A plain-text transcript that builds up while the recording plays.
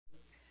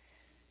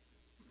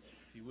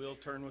If you will,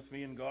 turn with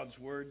me in God's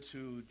Word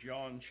to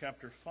John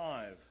chapter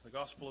 5, the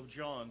Gospel of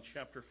John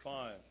chapter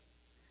 5.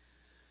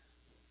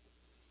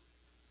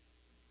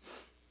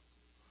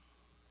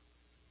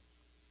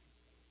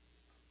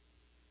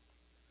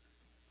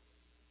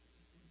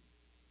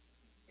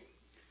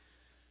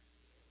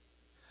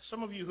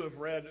 Some of you who have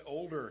read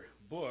older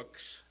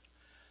books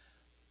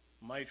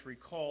might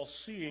recall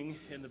seeing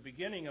in the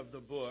beginning of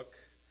the book,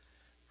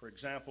 for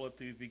example, at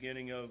the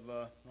beginning of,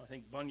 I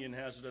think Bunyan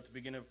has it at the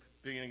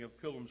beginning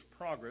of Pilgrim's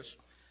Progress,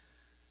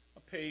 a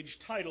page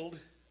titled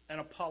An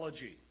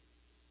Apology.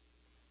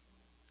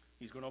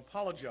 He's going to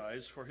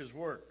apologize for his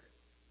work.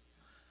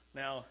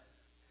 Now,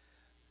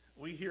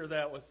 we hear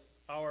that with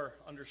our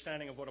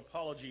understanding of what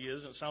apology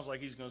is, and it sounds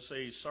like he's going to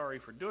say he's sorry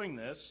for doing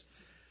this,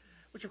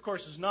 which of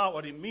course is not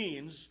what he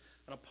means.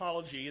 An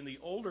apology in the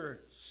older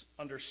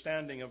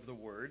understanding of the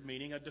word,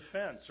 meaning a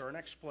defense or an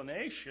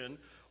explanation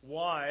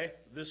why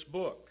this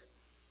book.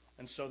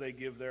 And so they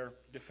give their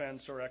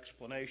defense or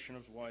explanation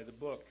of why the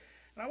book.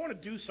 And I want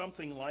to do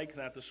something like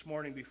that this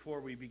morning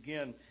before we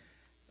begin.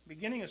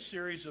 Beginning a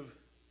series of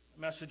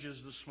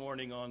messages this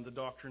morning on the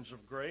doctrines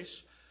of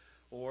grace,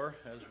 or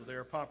as they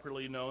are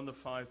popularly known, the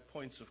 5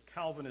 points of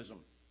Calvinism.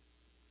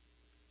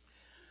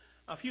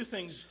 A few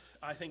things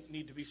I think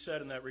need to be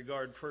said in that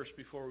regard first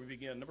before we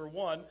begin. Number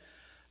one,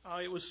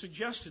 it was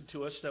suggested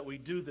to us that we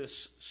do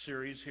this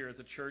series here at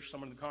the church.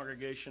 Someone in the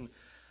congregation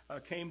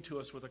came to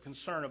us with a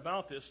concern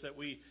about this, that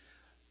we,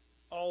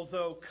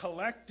 although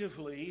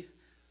collectively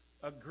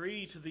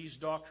agree to these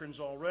doctrines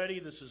already,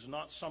 this is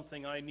not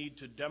something I need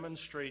to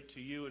demonstrate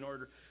to you in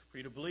order for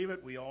you to believe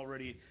it. We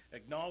already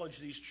acknowledge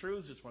these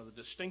truths. It's one of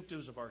the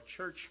distinctives of our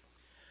church.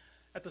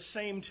 At the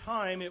same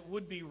time, it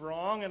would be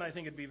wrong, and I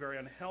think it would be very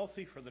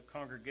unhealthy for the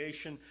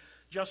congregation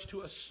just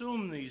to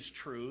assume these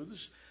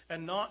truths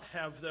and not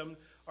have them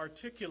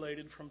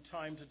articulated from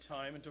time to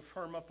time and to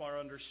firm up our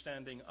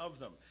understanding of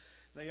them.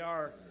 They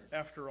are,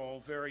 after all,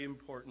 very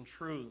important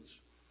truths.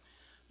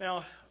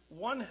 Now,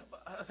 one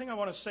thing I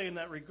want to say in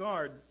that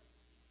regard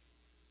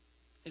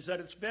is that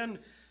it's been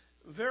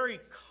very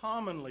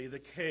commonly the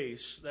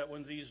case that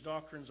when these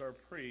doctrines are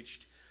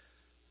preached,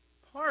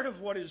 part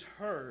of what is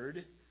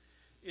heard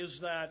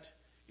is that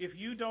if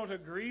you don't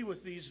agree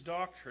with these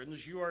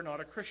doctrines, you are not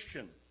a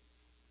Christian.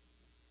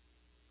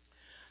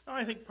 Now,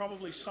 I think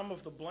probably some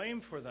of the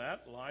blame for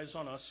that lies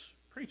on us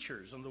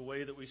preachers and the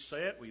way that we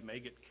say it. We may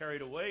get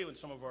carried away with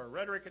some of our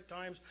rhetoric at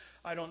times.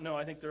 I don't know.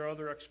 I think there are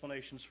other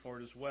explanations for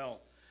it as well.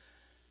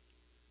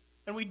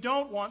 And we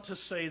don't want to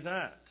say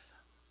that.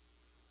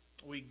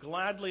 We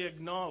gladly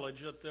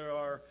acknowledge that there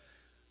are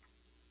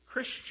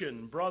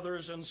Christian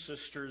brothers and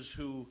sisters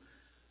who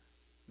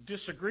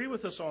disagree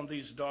with us on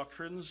these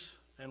doctrines,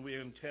 and we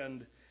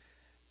intend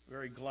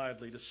very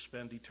gladly to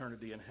spend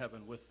eternity in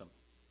heaven with them.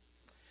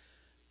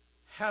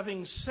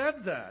 Having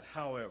said that,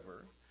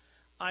 however,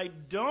 I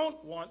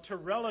don't want to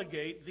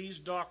relegate these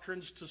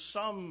doctrines to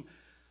some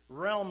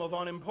realm of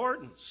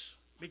unimportance,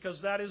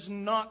 because that is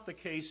not the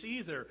case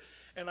either.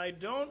 And I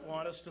don't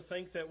want us to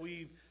think that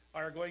we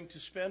are going to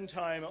spend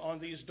time on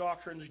these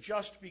doctrines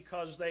just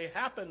because they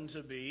happen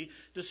to be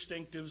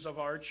distinctives of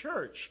our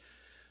church.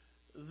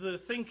 The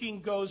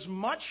thinking goes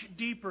much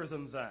deeper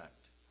than that.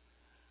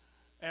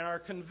 And our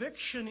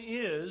conviction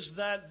is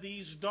that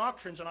these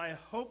doctrines, and I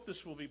hope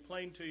this will be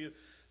plain to you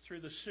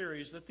through the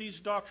series, that these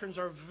doctrines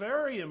are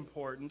very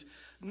important,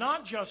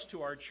 not just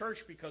to our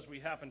church because we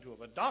happen to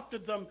have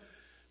adopted them,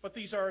 but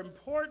these are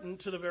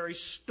important to the very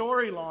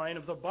storyline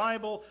of the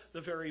Bible,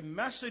 the very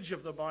message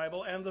of the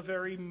Bible, and the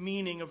very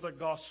meaning of the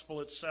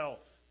gospel itself.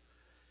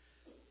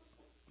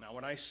 Now,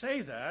 when I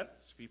say that,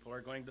 people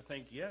are going to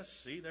think, yes,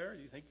 see there,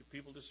 you think that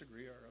people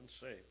disagree are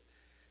unsaved.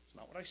 It's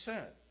not what I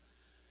said.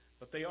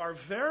 But they are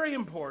very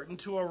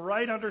important to a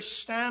right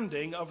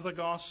understanding of the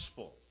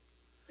gospel.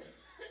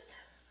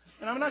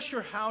 And I'm not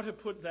sure how to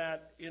put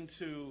that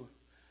into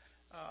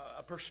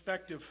a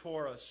perspective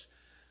for us.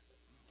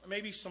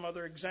 Maybe some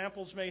other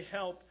examples may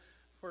help.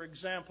 For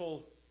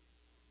example,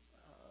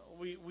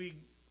 we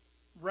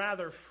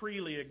rather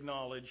freely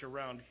acknowledge,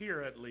 around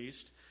here at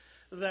least,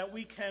 that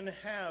we can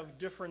have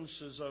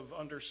differences of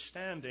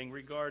understanding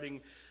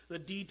regarding the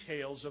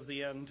details of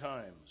the end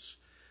times.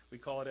 We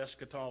call it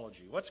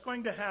eschatology. What's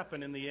going to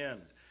happen in the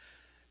end?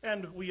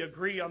 And we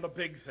agree on the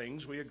big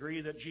things. We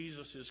agree that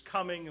Jesus is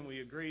coming, and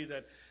we agree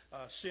that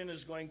sin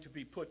is going to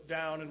be put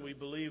down, and we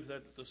believe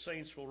that the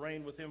saints will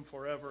reign with him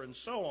forever, and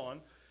so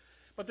on.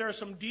 But there are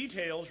some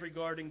details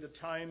regarding the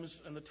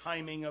times and the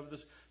timing of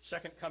the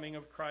second coming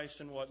of Christ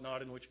and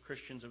whatnot, in which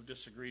Christians have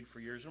disagreed for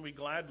years. And we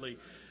gladly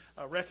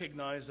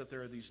recognize that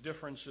there are these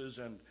differences.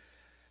 And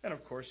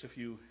of course, if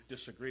you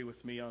disagree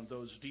with me on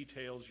those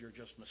details, you're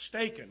just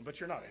mistaken, but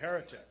you're not a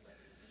heretic.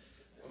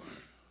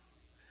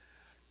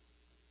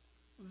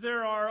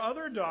 There are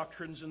other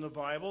doctrines in the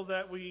Bible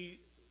that we,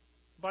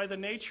 by the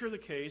nature of the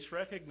case,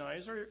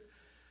 recognize are,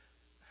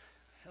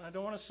 and I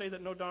don't want to say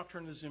that no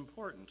doctrine is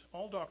important.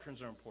 All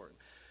doctrines are important.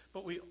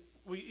 But we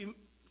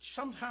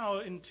somehow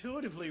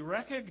intuitively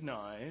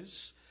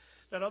recognize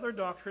that other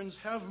doctrines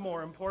have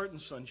more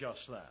importance than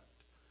just that.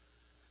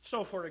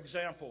 So, for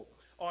example,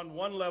 on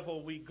one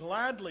level, we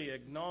gladly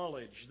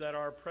acknowledge that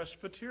our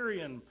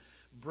Presbyterian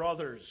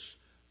brothers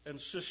and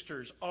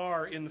sisters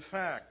are, in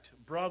fact,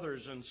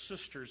 brothers and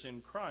sisters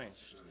in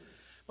Christ.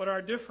 But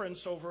our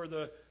difference over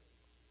the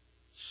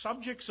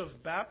subjects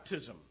of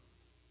baptism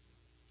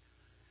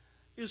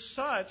is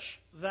such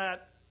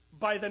that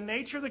by the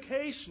nature of the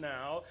case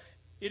now,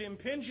 it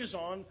impinges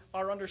on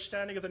our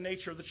understanding of the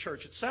nature of the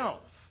church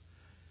itself.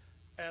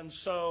 And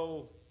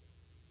so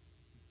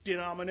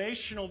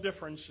denominational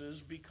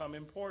differences become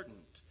important.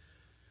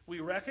 We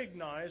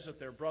recognize that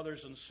they're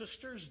brothers and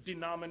sisters,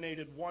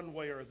 denominated one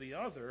way or the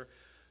other,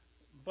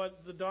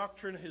 but the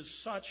doctrine is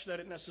such that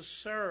it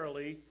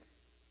necessarily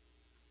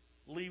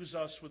leaves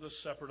us with a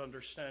separate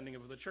understanding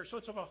of the church. So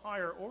it's of a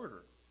higher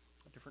order,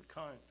 a different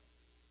kind.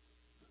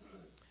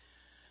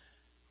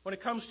 When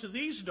it comes to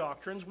these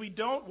doctrines, we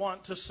don't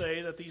want to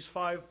say that these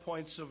 5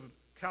 points of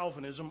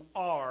Calvinism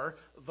are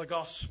the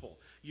gospel.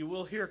 You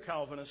will hear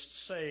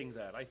Calvinists saying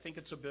that. I think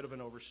it's a bit of an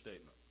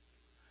overstatement.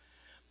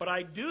 But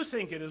I do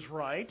think it is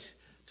right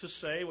to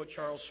say what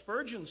Charles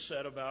Spurgeon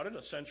said about it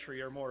a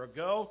century or more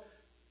ago,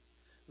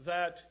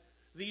 that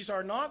these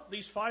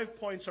 5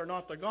 points are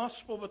not the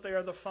gospel, but they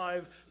are the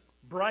 5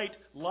 bright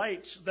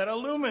lights that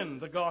illumine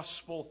the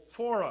gospel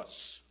for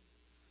us.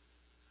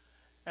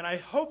 And I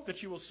hope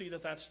that you will see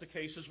that that's the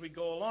case as we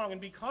go along.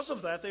 And because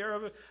of that, they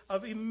are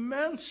of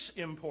immense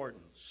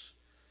importance.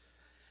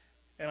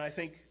 And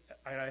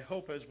I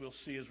hope, as we'll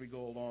see as we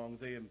go along,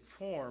 they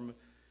inform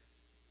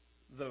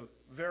the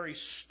very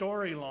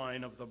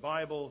storyline of the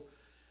Bible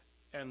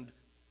and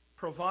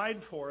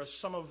provide for us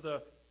some of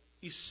the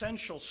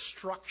essential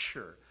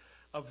structure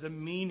of the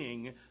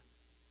meaning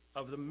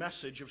of the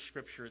message of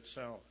Scripture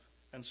itself,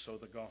 and so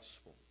the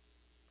gospel.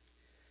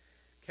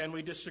 Can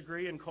we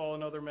disagree and call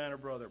another man or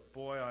brother?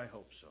 Boy, I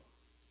hope so.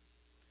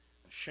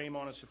 Shame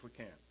on us if we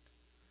can't.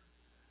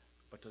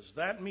 But does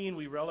that mean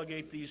we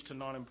relegate these to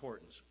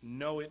non-importance?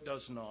 No, it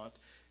does not.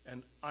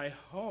 And I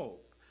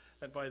hope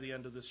that by the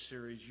end of this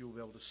series you'll be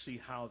able to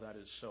see how that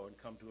is so and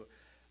come to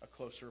a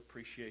closer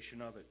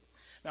appreciation of it.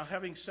 Now,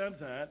 having said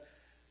that,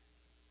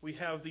 we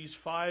have these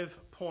 5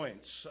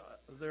 points.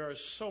 There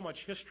is so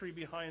much history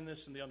behind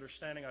this and the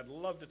understanding. I'd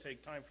love to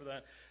take time for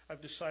that.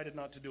 I've decided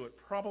not to do it.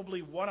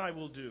 Probably what I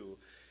will do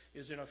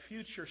is in a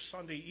future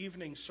Sunday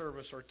evening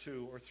service or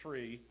 2 or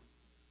 3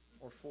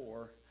 or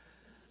 4,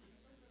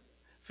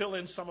 fill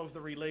in some of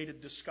the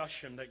related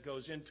discussion that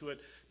goes into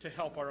it to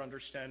help our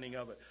understanding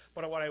of it.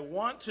 But what I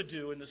want to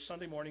do in this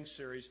Sunday morning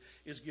series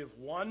is give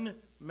one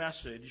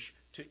message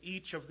to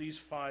each of these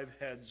 5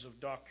 heads of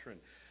doctrine.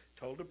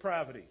 Total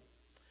depravity,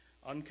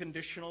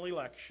 unconditional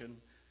election,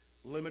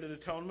 limited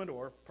atonement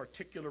or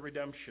particular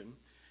redemption,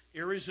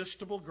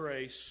 irresistible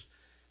grace,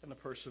 and the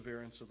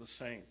perseverance of the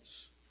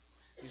saints.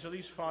 These are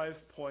these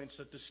 5 points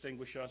that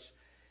distinguish us,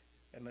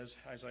 and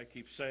as I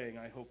keep saying,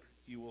 I hope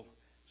you will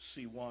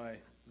see why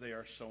they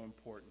are so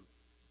important.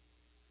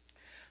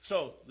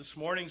 So, this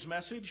morning's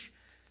message,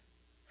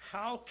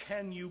 how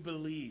can you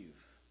believe?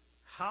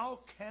 How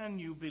can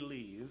you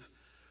believe,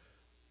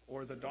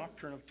 or the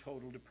doctrine of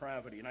total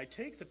depravity? And I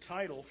take the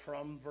title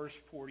from verse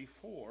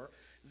 44.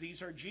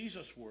 These are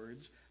Jesus'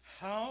 words.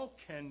 How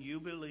can you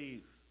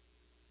believe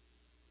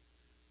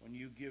when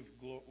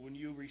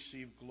you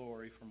receive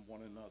glory from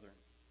one another?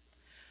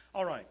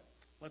 All right,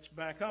 let's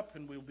back up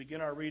and we'll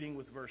begin our reading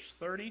with verse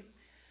 30.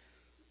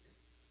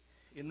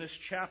 In this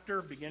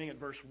chapter, beginning at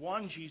verse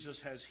 1, Jesus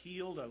has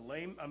healed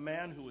a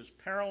man who was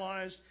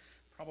paralyzed,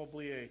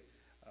 probably a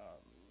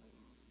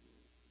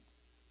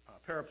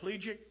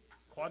paraplegic,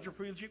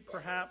 quadriplegic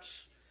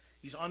perhaps.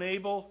 He's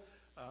unable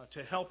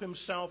to help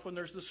himself when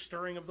there's the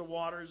stirring of the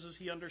waters, as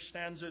he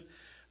understands it.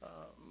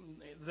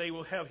 They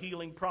will have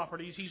healing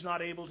properties. He's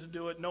not able to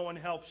do it. No one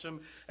helps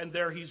him. And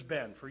there he's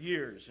been for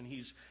years. And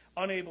he's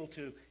unable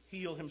to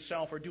heal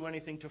himself or do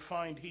anything to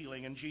find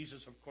healing. And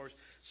Jesus, of course,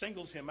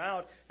 singles him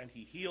out and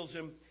he heals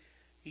him.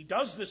 He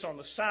does this on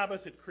the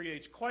Sabbath. It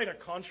creates quite a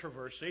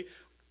controversy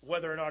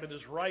whether or not it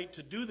is right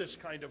to do this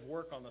kind of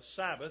work on the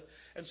Sabbath.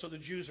 And so the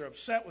Jews are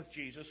upset with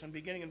Jesus. And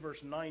beginning in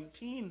verse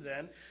 19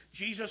 then,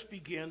 Jesus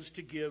begins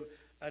to give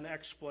an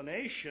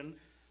explanation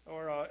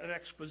or an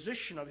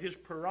exposition of his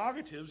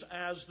prerogatives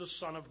as the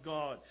Son of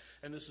God.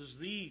 And this is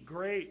the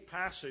great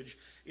passage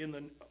in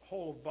the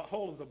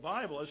whole of the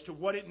Bible as to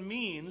what it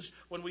means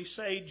when we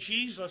say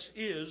Jesus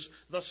is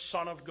the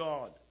Son of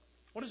God.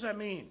 What does that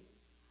mean?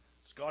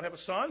 Does God have a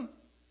son?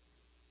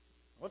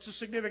 What's the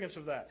significance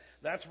of that?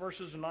 That's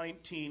verses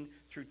 19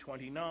 through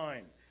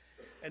 29.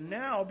 And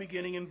now,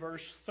 beginning in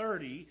verse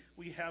 30,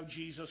 we have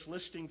Jesus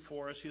listing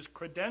for us his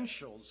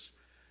credentials,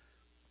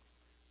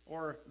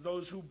 or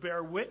those who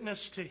bear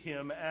witness to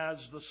him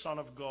as the Son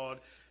of God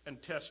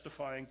and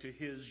testifying to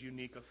his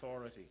unique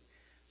authority.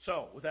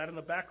 So, with that in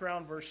the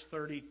background, verse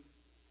 30,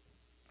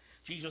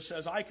 Jesus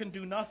says, I can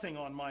do nothing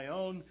on my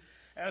own.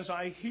 As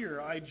I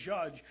hear, I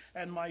judge,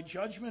 and my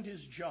judgment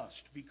is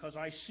just, because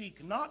I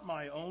seek not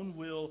my own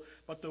will,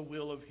 but the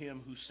will of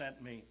him who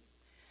sent me.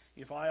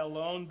 If I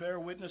alone bear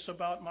witness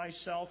about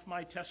myself,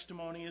 my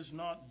testimony is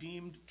not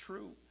deemed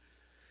true.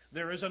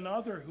 There is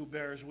another who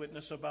bears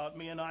witness about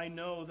me, and I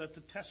know that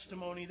the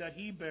testimony that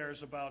he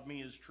bears about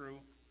me is true.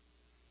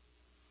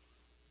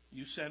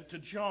 You sent to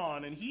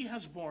John, and he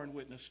has borne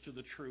witness to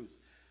the truth.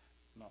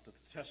 Not that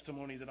the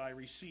testimony that I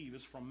receive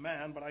is from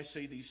man, but I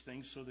say these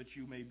things so that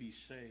you may be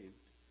saved.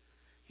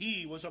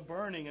 He was a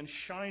burning and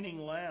shining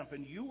lamp,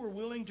 and you were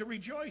willing to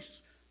rejoice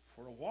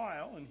for a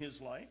while in his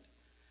light.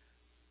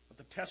 But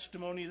the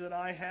testimony that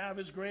I have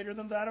is greater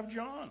than that of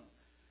John.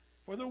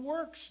 For the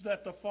works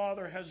that the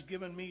Father has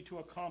given me to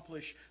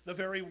accomplish, the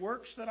very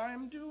works that I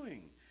am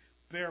doing,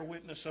 bear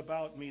witness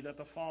about me that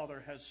the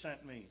Father has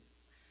sent me.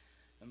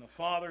 And the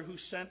Father who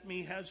sent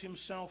me has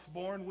himself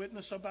borne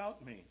witness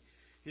about me.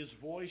 His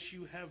voice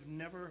you have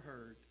never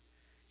heard.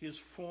 His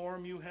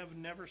form you have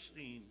never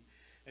seen.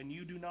 And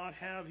you do not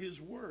have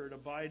his word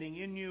abiding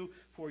in you,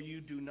 for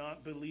you do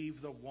not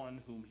believe the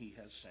one whom he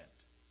has sent.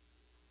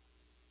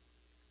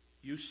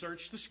 You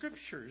search the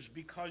Scriptures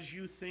because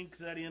you think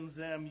that in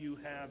them you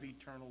have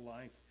eternal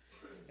life.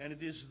 And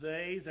it is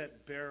they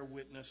that bear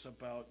witness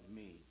about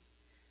me.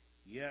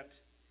 Yet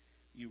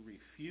you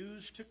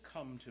refuse to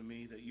come to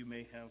me that you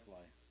may have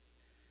life.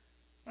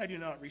 I do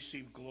not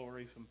receive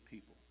glory from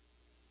people.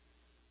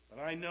 But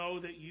I know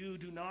that you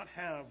do not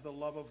have the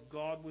love of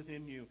God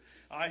within you.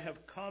 I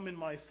have come in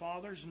my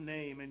Father's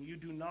name, and you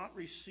do not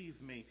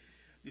receive me.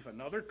 If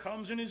another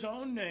comes in his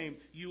own name,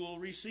 you will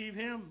receive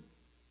him.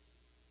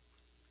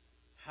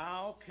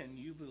 How can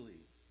you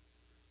believe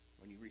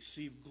when you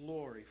receive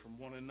glory from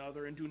one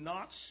another and do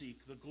not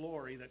seek the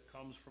glory that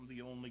comes from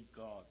the only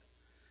God?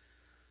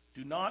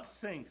 Do not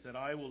think that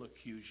I will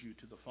accuse you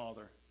to the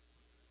Father.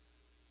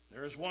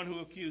 There is one who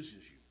accuses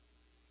you,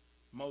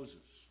 Moses,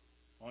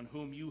 on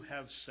whom you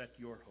have set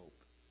your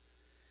hope.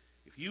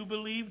 If you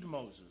believed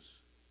Moses,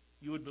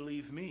 you would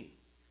believe me,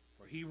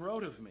 for he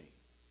wrote of me.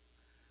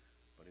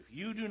 But if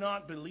you do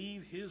not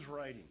believe his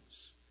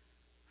writings,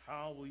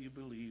 how will you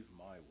believe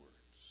my words?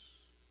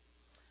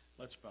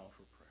 Let's bow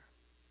for prayer.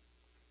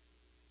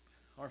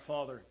 Our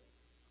Father,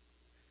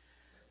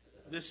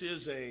 this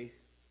is a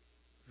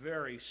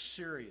very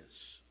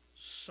serious,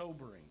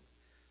 sobering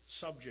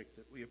subject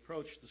that we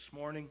approach this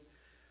morning.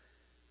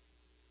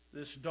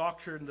 This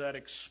doctrine that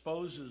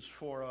exposes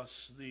for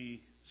us the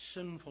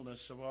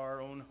sinfulness of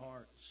our own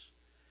hearts.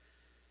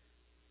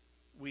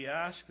 We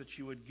ask that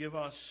you would give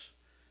us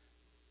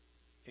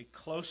a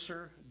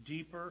closer,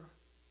 deeper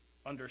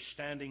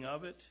understanding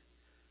of it.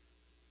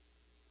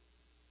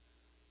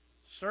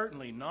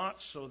 Certainly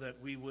not so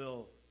that we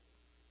will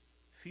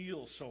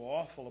feel so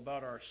awful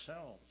about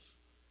ourselves,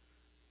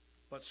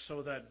 but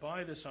so that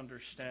by this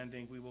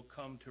understanding we will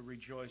come to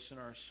rejoice in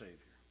our Savior,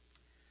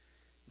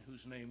 in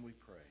whose name we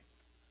pray.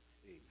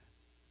 Amen.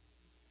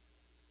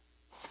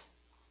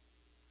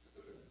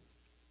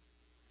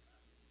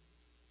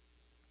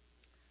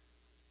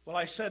 Well,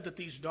 I said that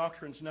these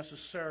doctrines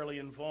necessarily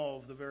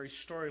involve the very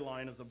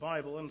storyline of the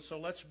Bible, and so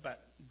let's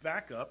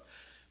back up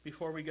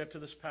before we get to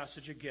this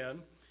passage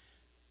again,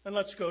 and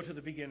let's go to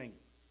the beginning.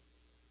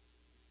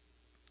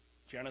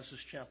 Genesis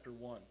chapter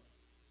 1.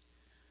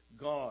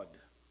 God,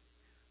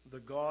 the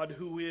God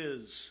who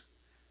is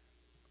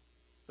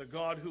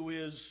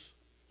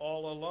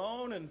all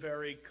alone and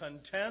very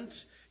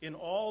content in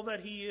all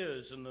that he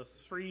is in the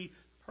three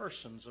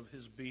persons of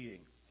his being,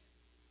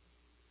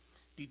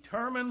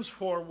 determines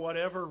for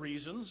whatever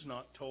reasons,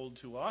 not told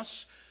to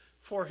us,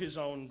 for his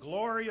own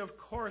glory, of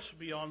course,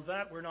 beyond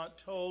that we're not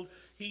told,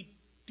 he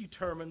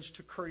determines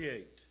to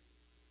create.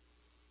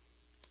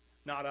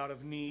 Not out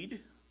of need,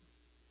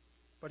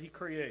 but he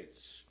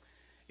creates.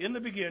 In the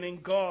beginning,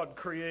 God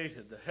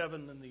created the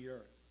heaven and the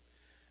earth.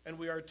 And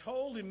we are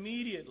told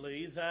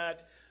immediately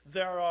that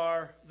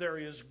there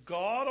is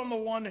God on the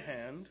one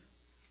hand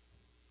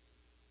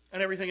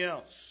and everything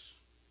else.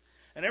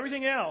 And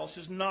everything else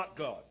is not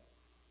God.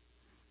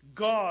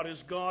 God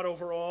is God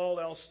over all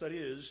else that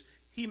is.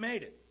 He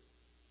made it.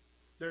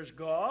 There's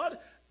God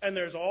and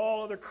there's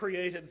all other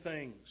created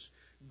things.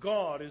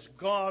 God is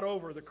God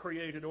over the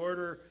created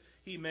order.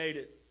 He made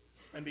it.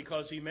 And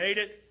because he made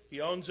it, he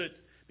owns it.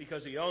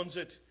 Because he owns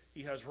it,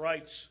 he has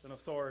rights and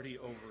authority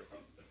over it.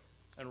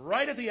 And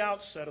right at the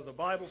outset of the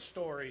Bible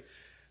story,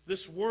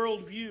 this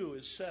worldview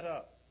is set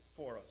up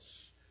for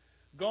us.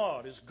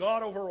 God is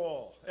God over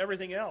all.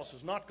 Everything else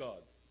is not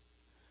God,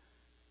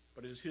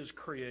 but is his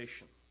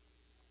creation.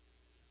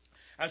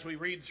 As we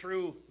read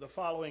through the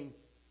following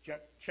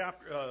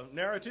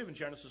narrative in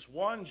Genesis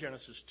 1,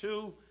 Genesis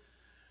 2,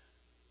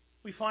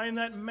 we find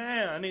that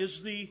man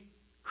is the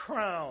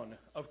crown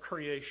of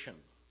creation.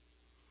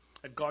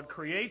 That God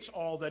creates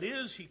all that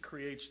is. He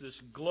creates this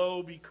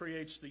globe. He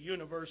creates the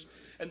universe.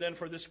 And then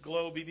for this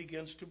globe, he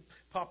begins to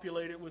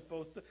populate it with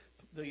both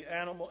the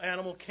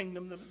animal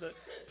kingdom, the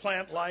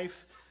plant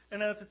life,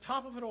 and at the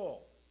top of it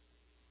all,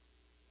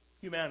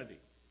 humanity.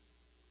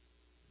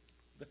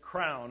 The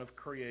crown of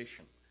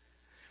creation.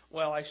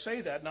 Well, I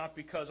say that not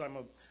because I'm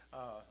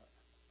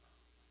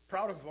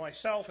proud of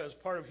myself as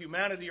part of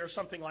humanity or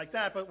something like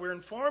that, but we're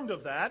informed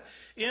of that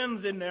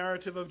in the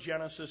narrative of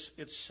Genesis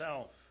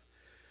itself.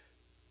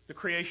 The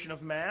creation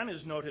of man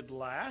is noted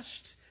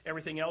last,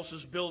 Everything else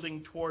is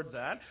building toward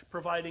that,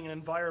 providing an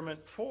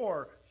environment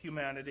for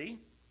humanity.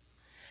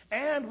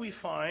 And we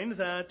find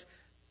that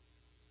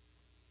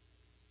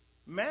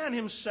man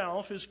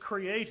himself is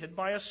created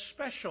by a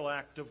special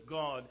act of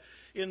God.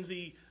 In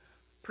the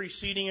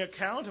preceding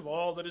account of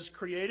all that is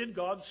created,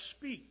 God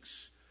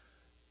speaks,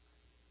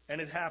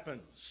 and it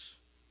happens.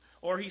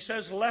 Or he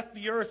says, let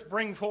the earth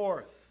bring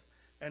forth,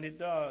 and it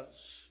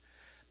does.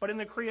 But in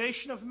the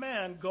creation of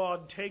man,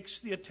 God takes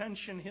the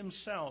attention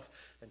himself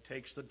and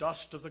takes the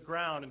dust of the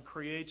ground and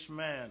creates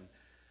man.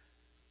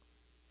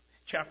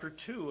 Chapter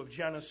 2 of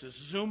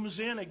Genesis zooms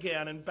in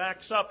again and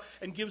backs up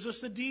and gives us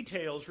the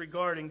details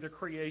regarding the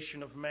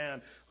creation of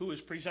man, who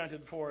is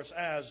presented for us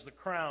as the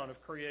crown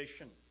of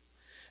creation.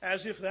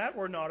 As if that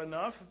were not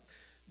enough,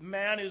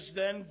 man is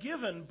then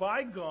given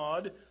by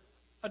God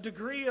a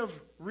degree of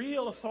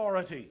real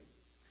authority.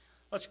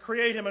 Let's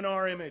create him in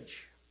our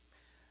image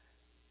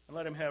and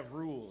let him have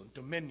rule and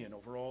dominion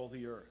over all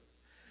the earth.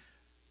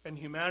 And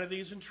humanity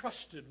is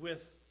entrusted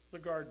with the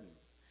garden.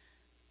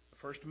 The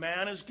first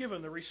man is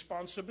given the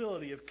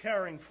responsibility of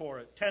caring for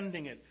it,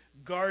 tending it,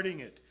 guarding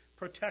it,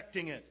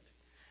 protecting it.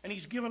 And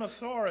he's given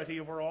authority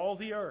over all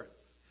the earth,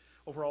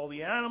 over all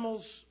the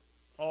animals,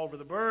 all over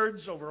the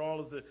birds, over all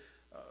of the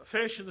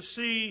fish of the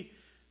sea.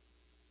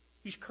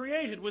 He's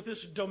created with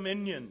this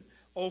dominion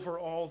over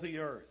all the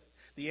earth.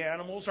 The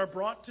animals are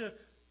brought to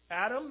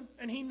Adam,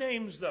 and he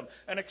names them,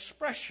 an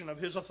expression of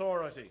his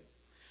authority.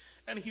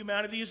 And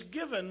humanity is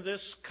given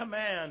this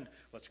command.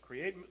 Let's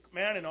create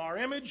man in our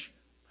image.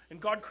 And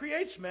God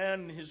creates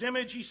man in his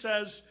image, he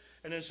says,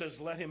 and it says,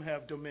 let him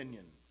have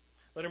dominion.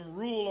 Let him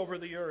rule over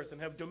the earth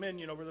and have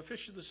dominion over the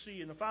fish of the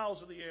sea and the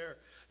fowls of the air,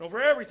 and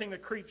over everything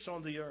that creeps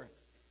on the earth.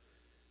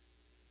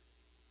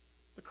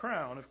 The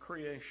crown of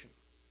creation.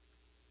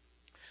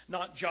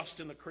 Not just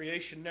in the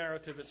creation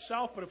narrative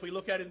itself, but if we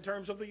look at it in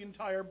terms of the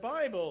entire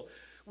Bible,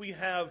 we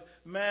have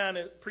man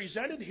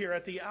presented here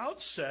at the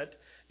outset,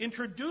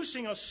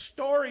 introducing a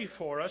story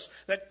for us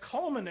that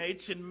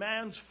culminates in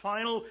man's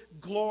final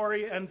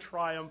glory and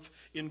triumph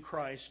in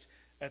Christ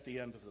at the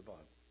end of the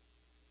Bible.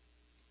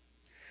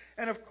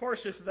 And of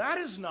course, if that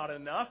is not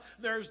enough,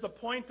 there's the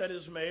point that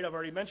is made, I've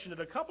already mentioned it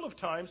a couple of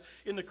times,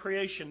 in the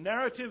creation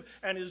narrative,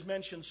 and is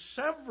mentioned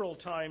several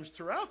times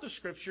throughout the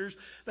Scriptures,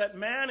 that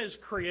man is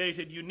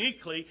created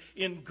uniquely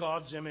in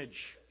God's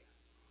image.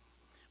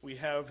 We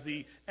have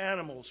the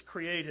animals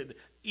created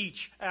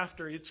each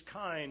after its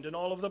kind, and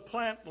all of the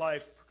plant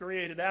life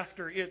created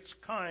after its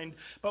kind.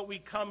 But we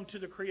come to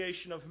the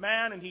creation of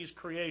man, and he's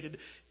created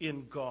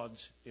in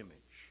God's image.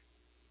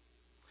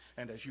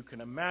 And as you can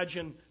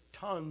imagine,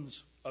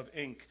 tons of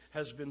ink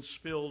has been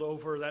spilled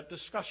over that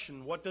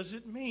discussion. What does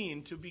it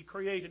mean to be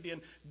created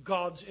in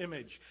God's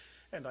image?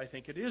 And I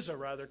think it is a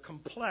rather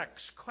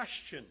complex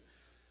question.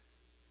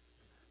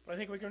 But I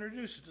think we can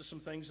reduce it to some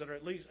things that are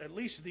at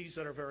least these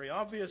that are very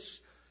obvious.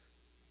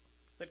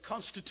 That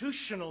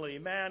constitutionally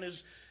man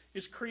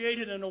is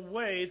created in a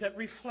way that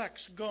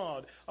reflects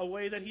God, a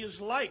way that he is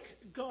like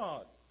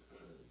God.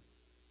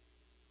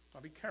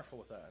 I'll be careful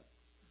with that.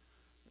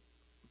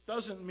 It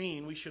doesn't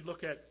mean we should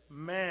look at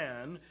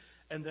man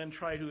and then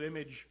try to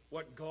image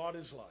what God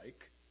is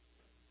like.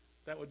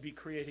 That would be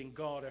creating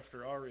God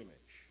after our image.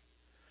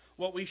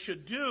 What we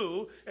should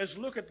do is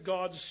look at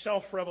God's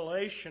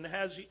self-revelation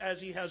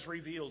as he has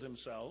revealed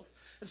himself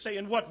and say,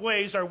 in what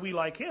ways are we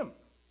like him?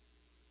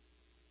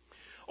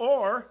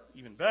 Or,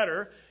 even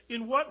better,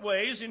 in what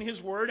ways in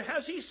his word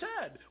has he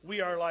said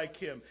we are like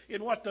him?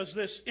 In what does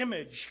this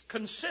image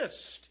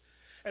consist?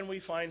 And we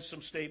find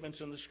some statements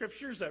in the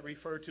Scriptures that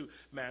refer to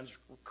man's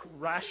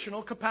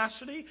rational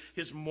capacity,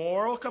 his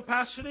moral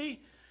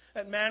capacity.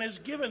 That man is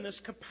given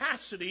this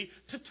capacity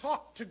to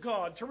talk to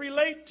God, to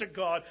relate to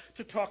God,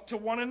 to talk to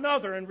one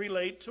another and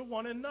relate to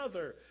one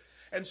another.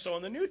 And so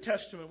in the New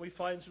Testament we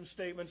find some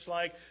statements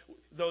like,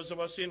 those of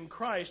us in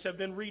Christ have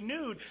been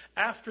renewed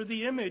after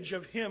the image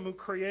of him who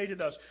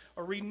created us,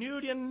 or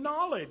renewed in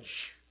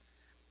knowledge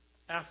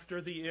after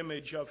the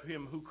image of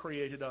him who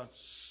created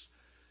us.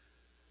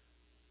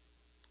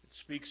 It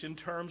speaks in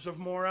terms of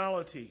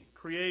morality,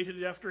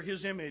 created after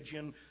his image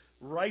in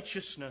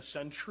righteousness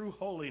and true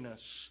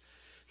holiness.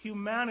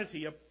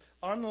 Humanity,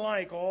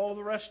 unlike all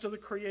the rest of the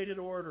created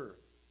order,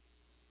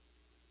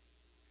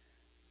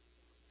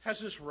 has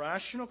this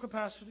rational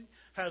capacity,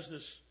 has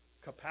this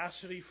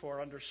capacity for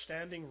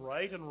understanding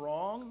right and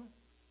wrong,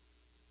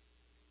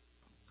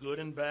 good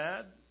and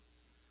bad.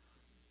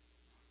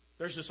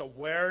 There's this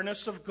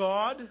awareness of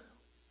God.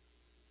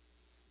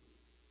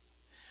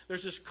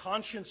 There's this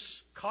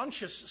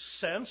conscious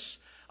sense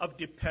of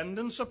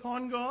dependence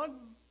upon God.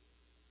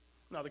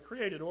 Now, the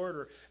created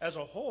order as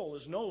a whole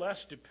is no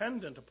less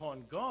dependent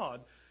upon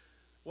God.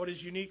 What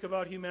is unique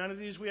about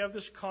humanity is we have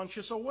this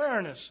conscious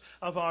awareness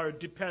of our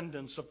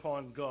dependence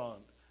upon God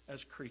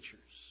as creatures.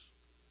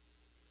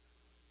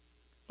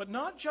 But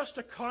not just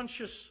a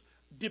conscious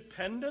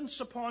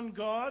dependence upon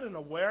God, an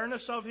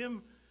awareness of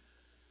him,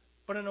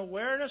 but an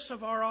awareness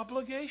of our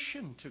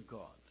obligation to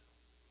God.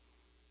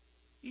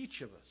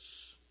 Each of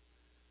us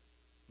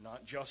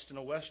Not just in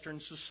a Western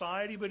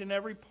society, but in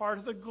every part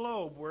of the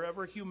globe,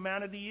 wherever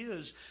humanity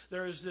is,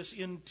 there is this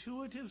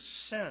intuitive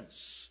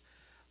sense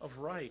of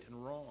right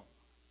and wrong.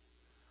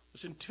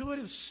 This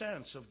intuitive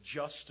sense of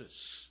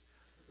justice.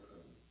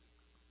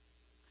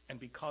 And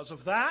because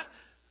of that,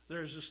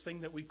 there's this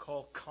thing that we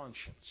call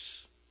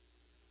conscience.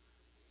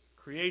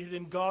 Created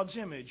in God's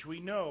image, we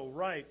know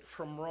right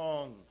from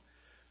wrong.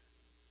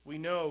 We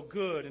know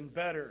good and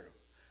better.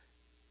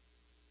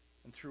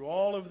 And through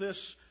all of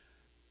this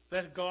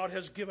that God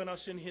has given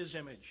us in His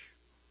image,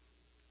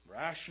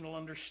 rational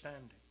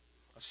understanding,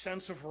 a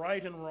sense of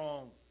right and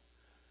wrong,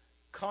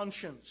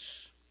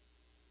 conscience,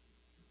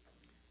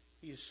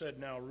 He has said,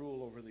 now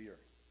rule over the earth.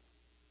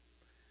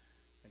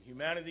 And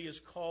humanity is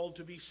called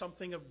to be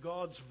something of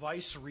God's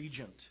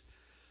vice-regent,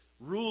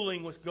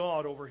 ruling with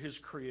God over His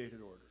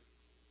created order.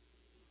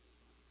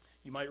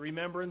 You might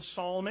remember in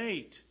Psalm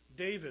 8,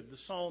 David, the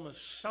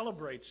psalmist,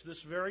 celebrates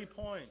this very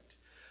point.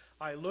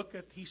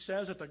 He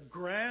says, at the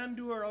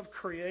grandeur of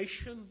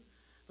creation,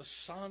 the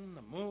sun,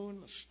 the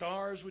moon, the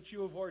stars which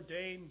you have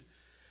ordained,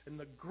 and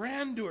the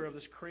grandeur of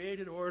this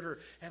created order,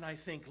 and I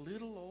think,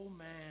 little old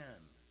man,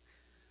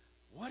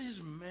 what is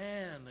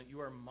man that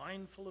you are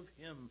mindful of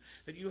him,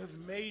 that you have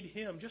made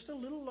him just a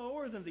little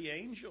lower than the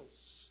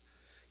angels?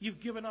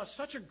 You've given us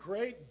such a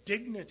great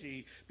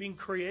dignity, being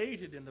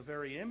created in the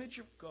very image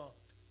of God.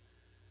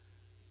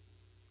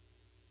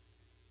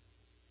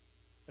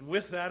 And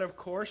with that, of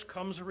course,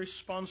 comes a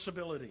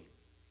responsibility.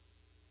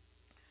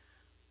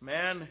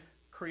 Man,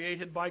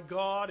 created by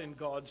God in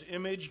God's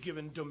image,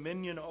 given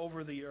dominion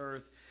over the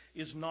earth,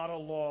 is not a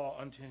law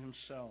unto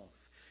himself.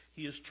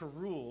 He is to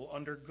rule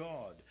under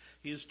God.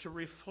 He is to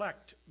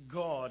reflect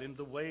God in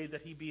the way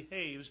that he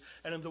behaves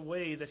and in the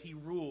way that he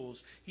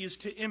rules. He is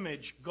to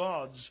image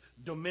God's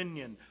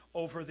dominion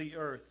over the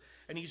earth.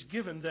 And he's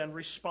given then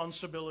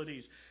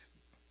responsibilities.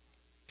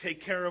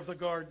 Take care of the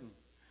garden.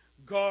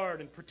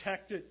 Guard and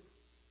protect it.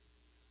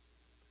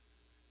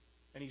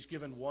 And he's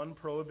given one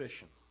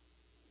prohibition.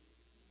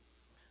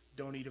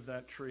 Don't eat of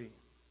that tree.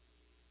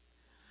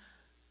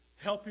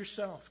 Help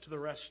yourself to the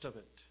rest of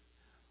it.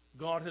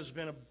 God has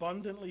been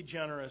abundantly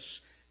generous.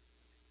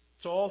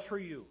 It's all for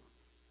you.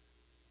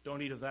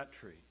 Don't eat of that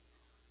tree.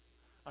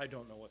 I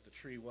don't know what the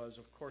tree was.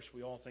 Of course,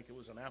 we all think it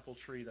was an apple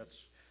tree.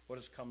 That's what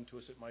has come to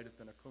us. It might have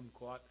been a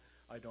kumquat.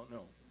 I don't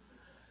know.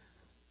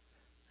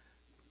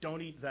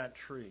 Don't eat that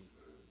tree.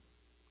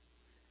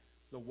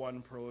 The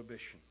one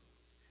prohibition.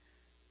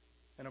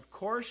 And of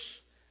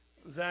course,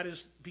 that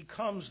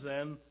becomes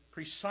then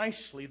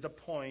precisely the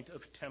point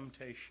of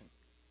temptation.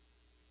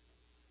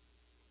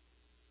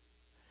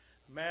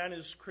 Man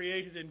is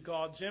created in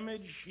God's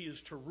image. He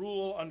is to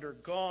rule under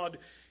God.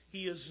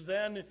 He is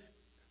then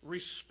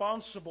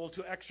responsible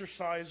to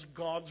exercise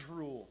God's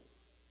rule.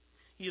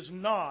 He is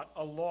not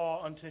a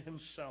law unto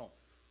himself.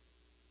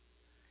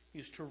 He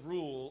is to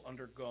rule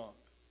under God.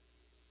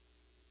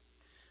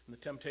 And the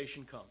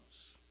temptation comes.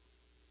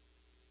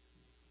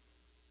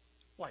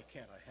 Why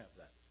can't I have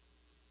that?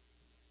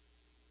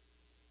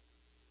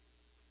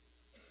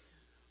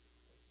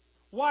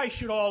 Why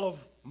should all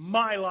of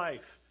my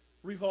life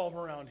revolve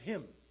around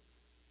him?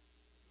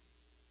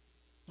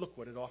 Look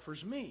what it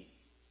offers me.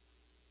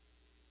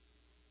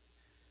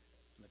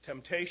 And the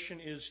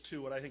temptation is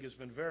to what I think has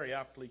been very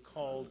aptly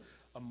called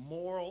a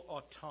moral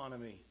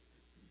autonomy,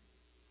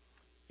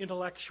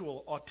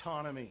 intellectual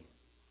autonomy.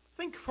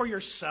 Think for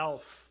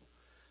yourself.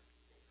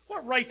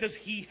 What right does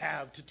he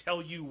have to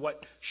tell you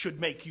what should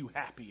make you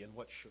happy and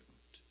what shouldn't?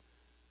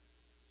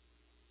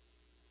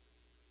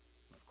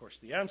 Of course,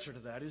 the answer to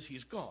that is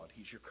he's God.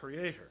 He's your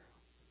creator.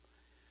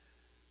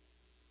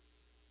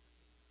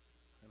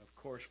 And of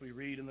course, we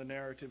read in the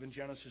narrative in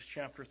Genesis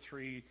chapter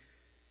 3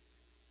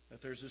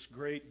 that there's this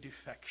great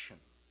defection,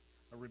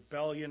 a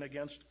rebellion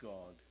against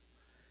God.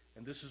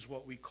 And this is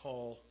what we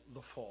call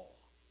the fall.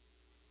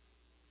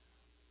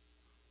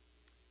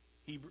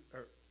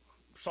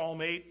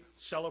 Psalm 8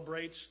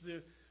 celebrates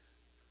the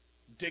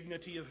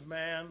dignity of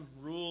man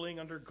ruling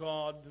under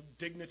God, the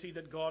dignity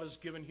that God has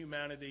given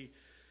humanity.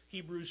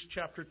 Hebrews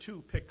chapter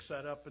 2 picks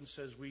that up and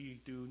says, we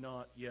do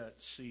not yet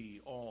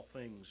see all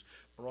things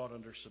brought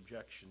under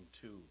subjection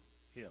to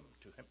him,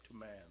 to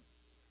man.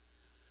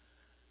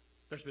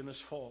 There's been this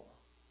fall.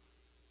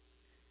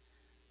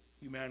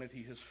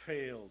 Humanity has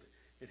failed.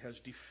 It has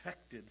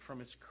defected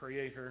from its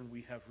Creator, and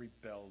we have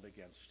rebelled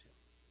against him.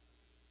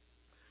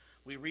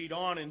 We read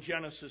on in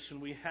Genesis,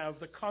 and we have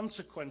the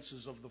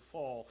consequences of the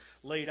fall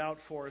laid out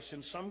for us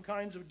in some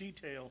kinds of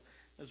detail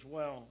as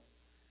well.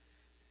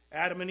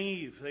 Adam and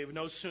Eve, they've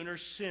no sooner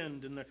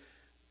sinned in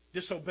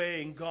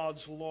disobeying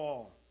God's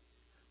law,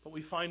 but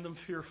we find them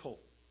fearful,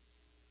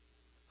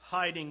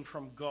 hiding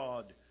from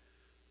God.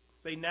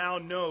 They now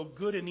know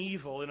good and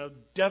evil in a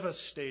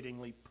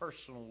devastatingly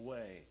personal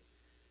way.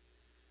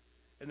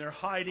 And they're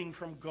hiding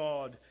from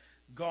God.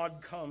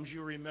 God comes,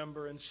 you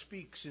remember, and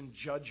speaks in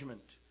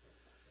judgment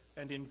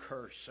and in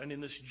curse. And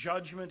in this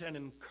judgment and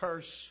in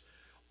curse,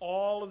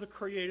 all of the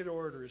created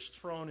order is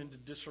thrown into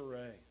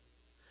disarray.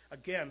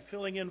 Again,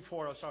 filling in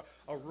for us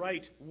a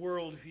right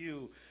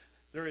worldview.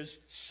 There is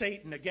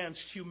Satan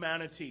against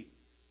humanity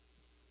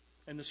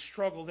and the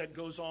struggle that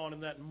goes on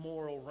in that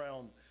moral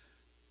realm.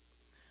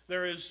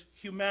 There is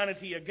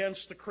humanity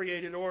against the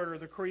created order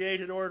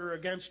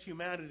against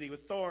humanity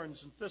with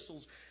thorns and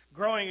thistles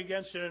growing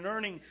against it and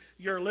earning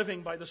your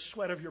living by the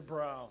sweat of your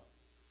brow.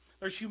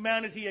 There's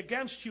humanity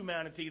against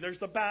humanity. There's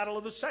the battle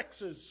of the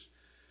sexes.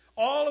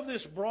 All of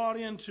this brought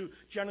into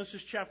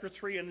Genesis chapter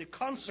 3 and the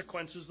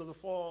consequences of the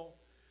fall.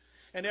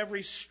 And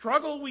every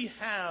struggle we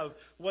have,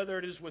 whether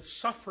it is with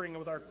suffering,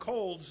 with our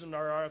colds and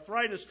our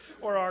arthritis,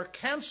 or our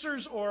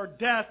cancers or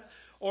death,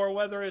 or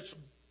whether it's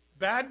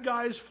bad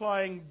guys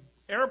flying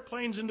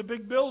airplanes into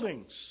big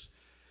buildings,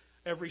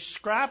 every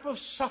scrap of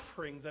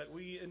suffering that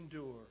we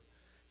endure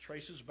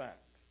traces back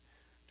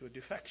to a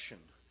defection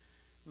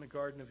in the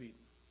Garden of Eden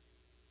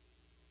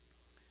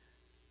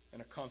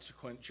and a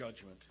consequent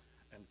judgment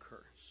and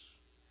curse.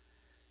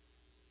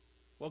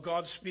 Well,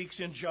 God speaks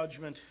in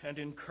judgment and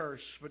in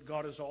curse, but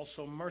God is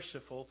also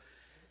merciful,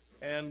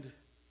 and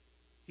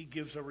He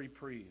gives a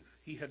reprieve.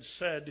 He had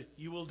said,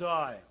 "You will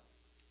die."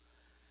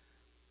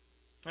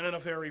 And in a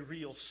very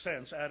real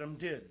sense, Adam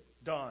did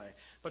die.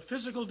 But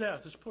physical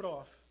death is put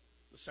off.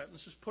 The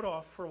sentence is put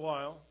off for a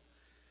while.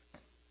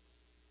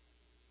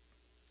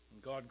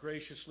 And God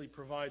graciously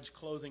provides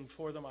clothing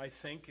for them, I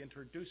think,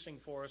 introducing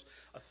for us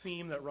a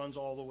theme that runs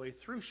all the way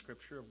through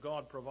Scripture of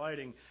God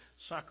providing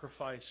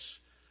sacrifice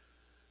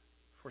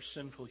for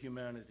sinful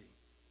humanity.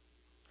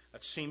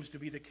 That seems to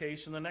be the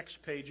case in the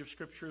next page of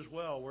Scripture as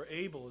well, where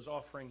Abel is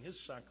offering his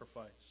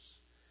sacrifice.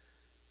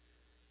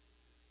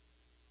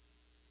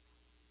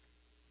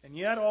 And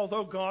yet,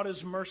 although God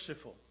is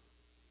merciful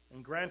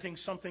in granting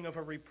something of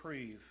a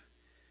reprieve,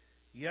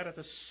 yet at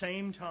the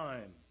same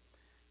time,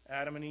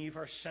 Adam and Eve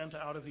are sent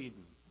out of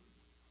Eden,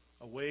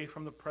 away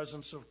from the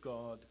presence of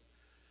God,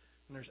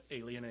 and there's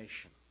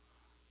alienation.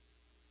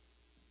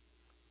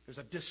 There's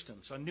a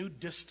distance, a new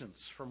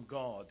distance from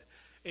God,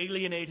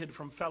 alienated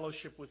from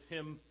fellowship with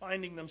Him,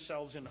 finding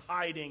themselves in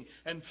hiding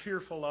and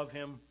fearful of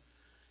Him.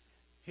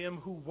 Him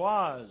who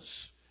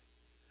was,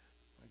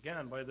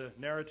 again, by the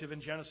narrative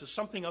in Genesis,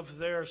 something of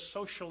their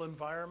social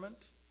environment.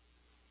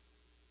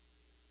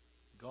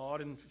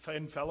 God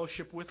in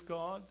fellowship with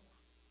God.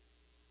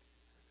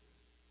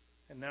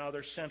 And now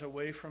they're sent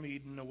away from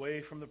Eden,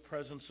 away from the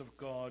presence of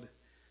God,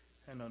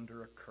 and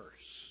under a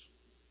curse.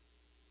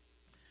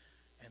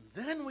 And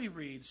then we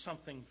read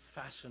something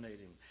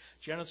fascinating.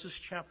 Genesis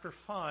chapter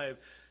 5.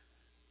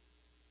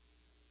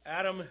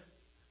 Adam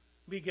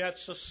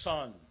begets a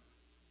son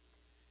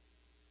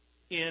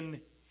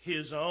in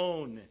his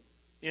own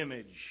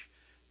image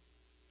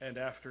and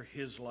after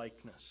his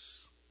likeness.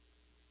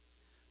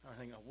 I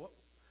think,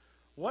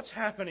 what's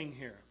happening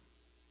here?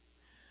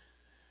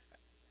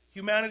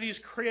 Humanity is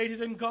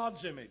created in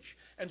God's image.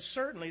 And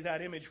certainly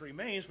that image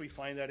remains. We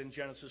find that in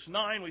Genesis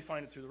 9. We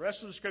find it through the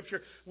rest of the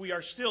Scripture. We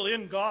are still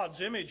in God's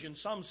image in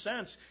some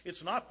sense.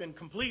 It's not been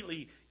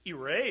completely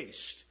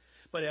erased.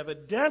 But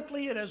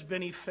evidently it has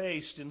been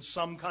effaced in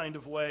some kind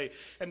of way.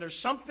 And there's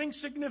something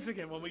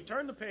significant when we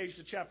turn the page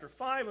to chapter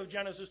 5 of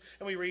Genesis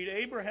and we read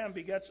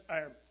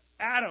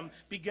Adam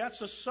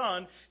begets a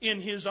son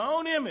in his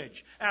own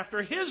image,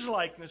 after his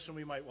likeness. And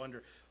we might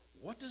wonder,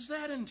 what does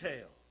that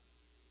entail?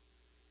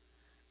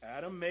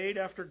 Adam made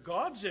after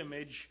God's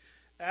image,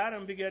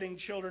 Adam begetting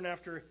children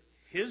after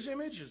his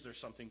image. Is there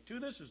something to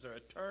this? Is there a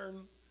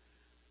turn?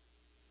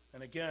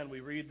 And again,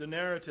 we read the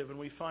narrative and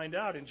we find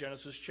out in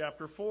Genesis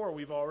chapter 4,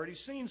 we've already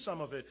seen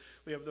some of it.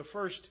 We have the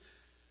first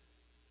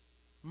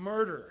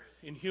murder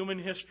in human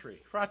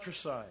history,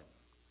 fratricide.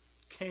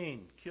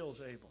 Cain kills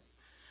Abel.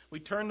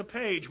 We turn the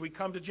page, we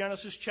come to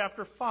Genesis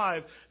chapter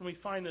 5, and we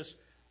find this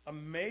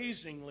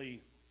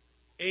amazingly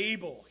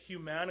able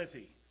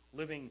humanity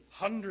living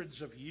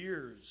hundreds of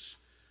years.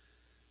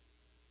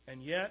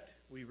 And yet,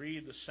 we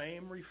read the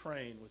same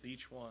refrain with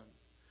each one.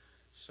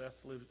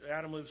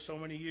 Adam lived so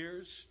many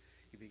years,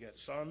 he begat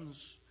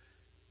sons,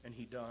 and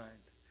he died.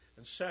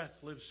 And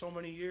Seth lived so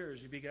many years,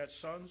 he begat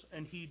sons,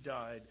 and he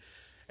died.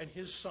 And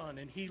his son,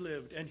 and he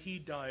lived, and he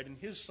died. And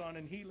his son,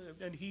 and he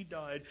lived, and he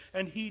died.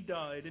 And he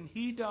died, and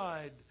he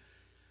died.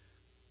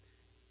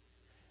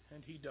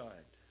 And he died.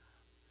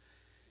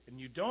 And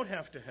you don't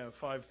have to have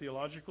 5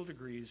 theological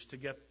degrees to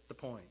get the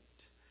point.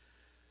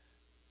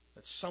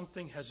 That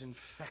something has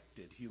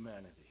infected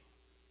humanity.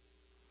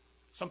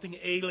 Something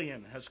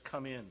alien has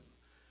come in.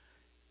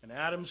 And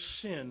Adam's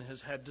sin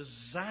has had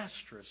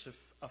disastrous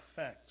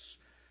effects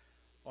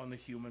on the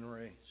human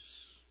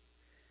race.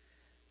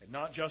 And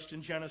not just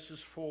in Genesis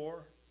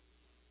 4,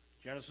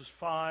 Genesis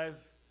 5,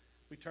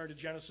 we turn to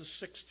Genesis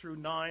 6 through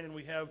 9, and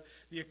we have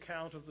the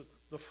account of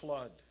the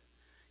flood.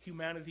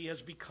 Humanity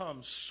has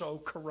become so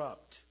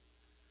corrupt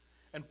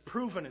and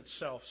proven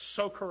itself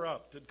so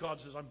corrupt that God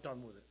says, I'm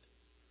done with it.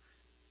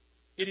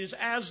 It is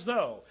as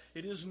though,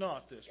 it is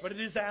not this, but it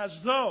is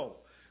as though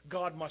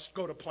God must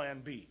go to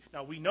plan B.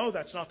 Now, we know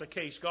that's not the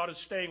case. God is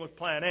staying with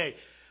plan A.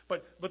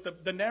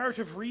 But the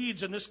narrative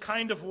reads in this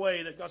kind of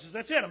way that God says,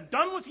 that's it, I'm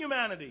done with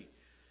humanity.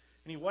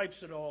 And He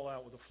wipes it all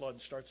out with a flood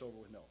and starts over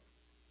with Noah.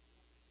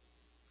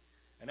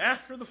 And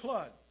after the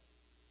flood,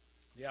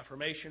 The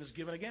affirmation is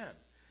given again.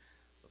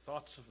 The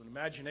thoughts and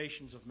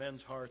imaginations of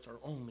men's hearts are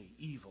only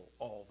evil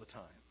all the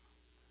time.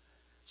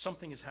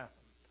 Something has happened.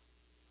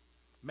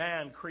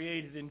 Man,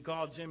 created in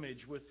God's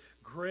image with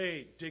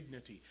great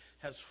dignity,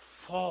 has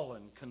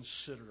fallen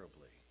considerably.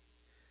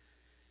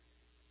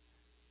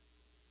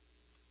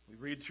 We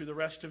read through the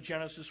rest of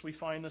Genesis, we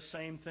find the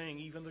same thing,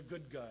 even the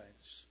good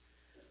guys.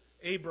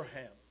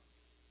 Abraham.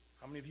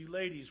 How many of you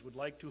ladies would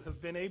like to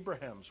have been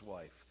Abraham's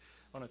wife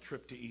on a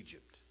trip to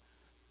Egypt?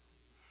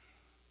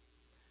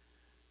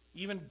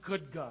 Even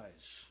good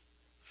guys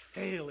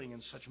failing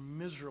in such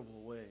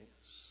miserable ways.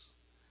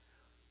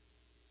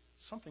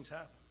 Something's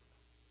happened.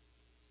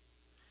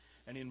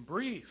 And in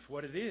brief,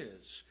 what it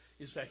is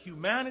that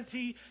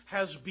humanity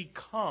has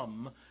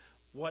become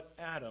what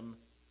Adam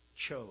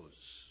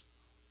chose.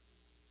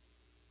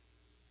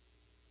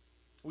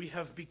 We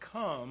have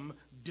become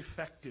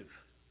defective.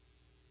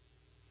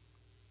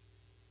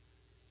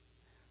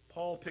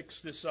 Paul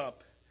picks this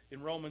up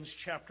in Romans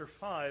chapter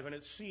 5, and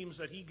it seems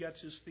that he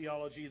gets his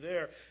theology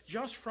there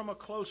just from a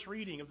close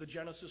reading of the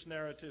Genesis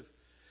narrative.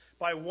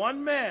 By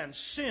one man,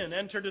 sin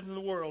entered into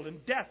the world,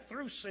 and death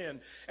through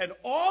sin. And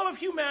all of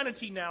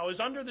humanity now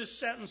is under this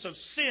sentence of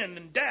sin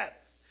and death.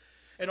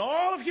 And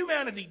all of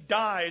humanity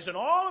dies, and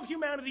all of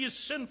humanity is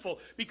sinful,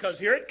 because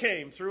here it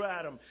came through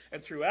Adam,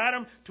 and through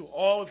Adam to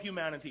all of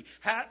humanity.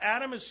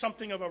 Adam is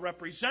something of a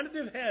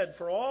representative head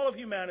for all of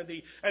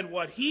humanity, and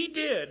what he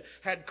did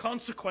had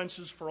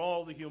consequences for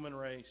all the human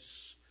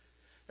race.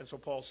 And so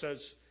Paul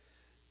says,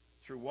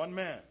 through one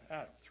man,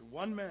 Adam, through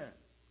one man,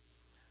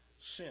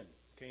 sin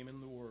came in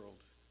the world,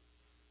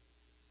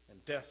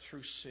 and death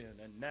through sin,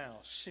 and now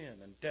sin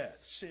and death,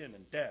 sin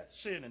and death,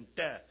 sin and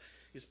death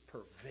is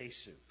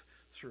pervasive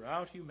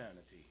throughout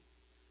humanity.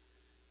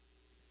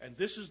 And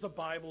this is the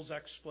Bible's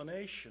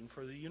explanation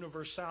for the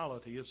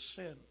universality of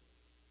sin.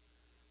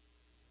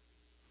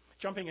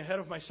 Jumping ahead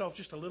of myself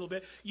just a little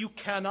bit, you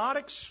cannot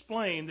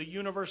explain the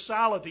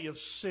universality of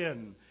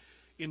sin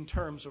in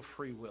terms of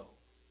free will.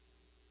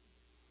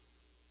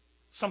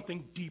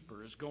 Something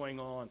deeper is going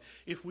on.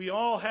 If we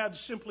all had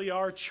simply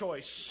our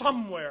choice,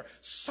 somewhere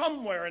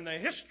in the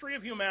history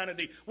of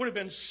humanity would have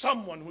been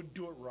someone who would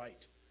do it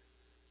right.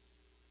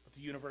 But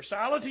the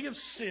universality of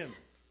sin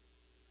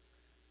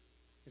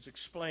is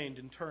explained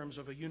in terms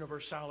of a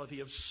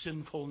universality of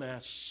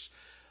sinfulness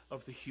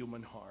of the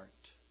human heart.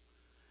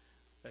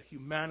 That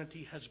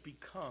humanity has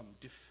become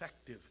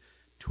defective,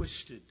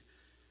 twisted.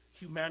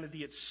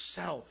 Humanity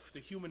itself,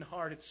 the human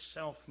heart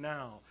itself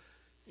now,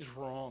 is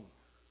wrong.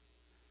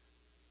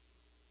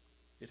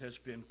 It has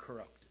been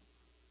corrupted.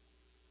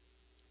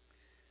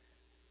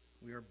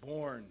 We are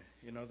born,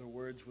 in other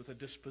words, with a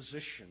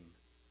disposition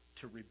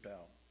to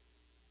rebel.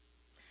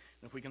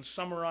 And if we can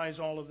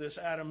summarize all of this,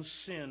 Adam's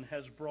sin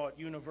has brought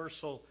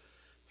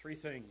three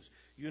things: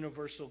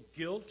 universal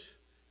guilt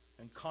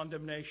and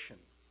condemnation.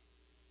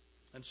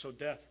 And so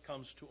death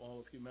comes to all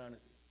of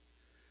humanity.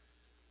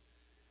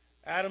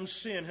 Adam's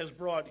sin has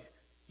brought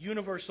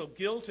universal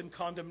guilt and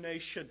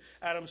condemnation.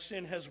 Adam's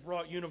sin has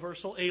brought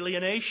universal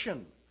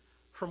alienation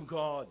from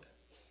God.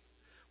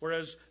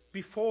 Whereas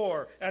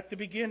before, at the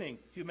beginning,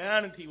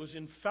 humanity was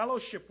in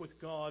fellowship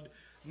with God,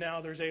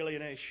 now there's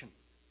alienation.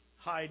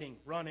 Hiding,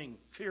 running,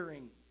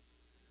 fearing.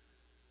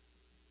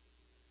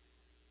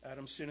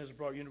 Adam's sin has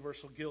brought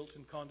universal guilt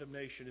and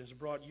condemnation. It has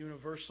brought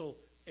universal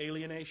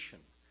alienation.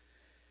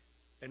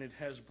 And it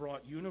has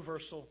brought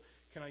universal,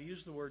 can I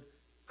use the word,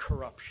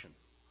 corruption.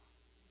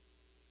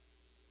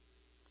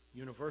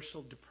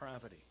 Universal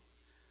depravity.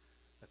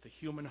 That the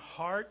human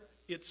heart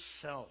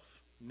itself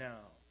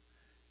now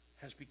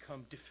has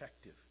become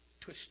defective,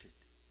 twisted,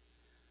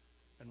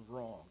 and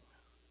wrong.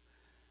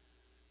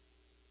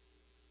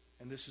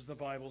 And this is the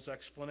Bible's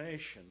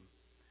explanation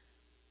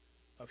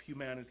of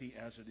humanity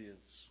as it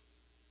is.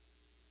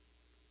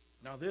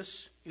 Now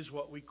this is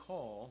what we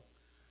call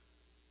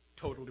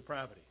total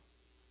depravity.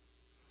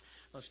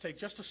 Let's take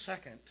just a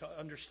second to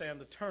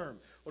understand the term.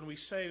 When we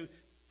say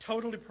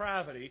total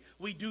depravity,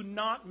 we do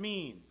not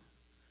mean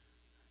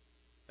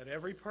that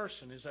every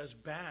person is as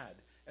bad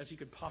as he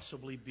could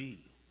possibly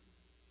be.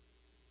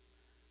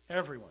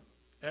 Everyone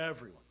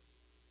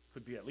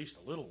could be at least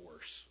a little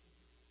worse.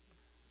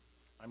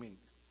 I mean,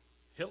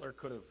 Hitler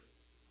could have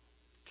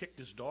kicked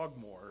his dog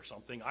more or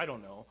something. I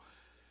don't know.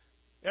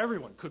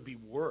 Everyone could be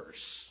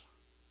worse.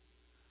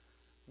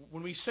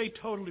 When we say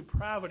total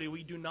depravity,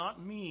 we do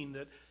not mean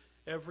that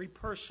every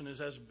person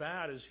is as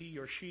bad as he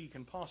or she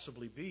can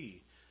possibly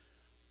be.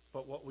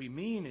 But what we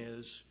mean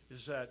is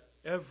that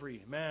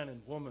every man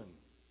and woman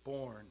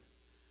born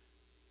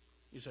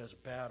is as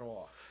bad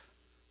off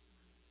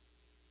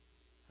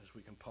as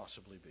we can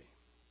possibly be.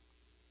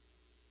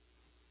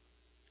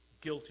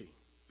 Guilty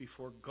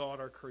before God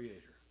our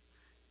Creator,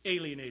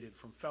 alienated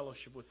from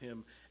fellowship with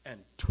Him, and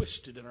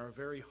twisted in our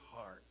very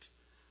heart,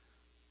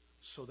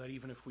 so that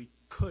even if we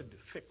could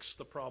fix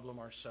the problem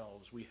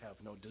ourselves, we have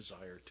no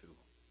desire to.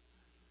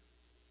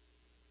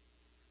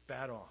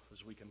 Bad off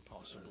as we can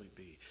possibly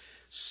be.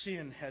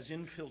 Sin has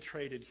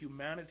infiltrated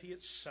humanity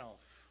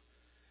itself,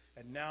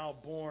 and now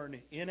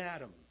born in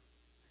Adam,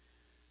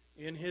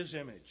 in His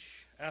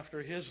image,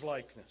 after His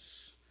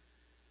likeness,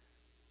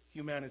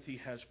 humanity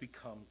has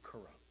become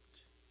corrupt.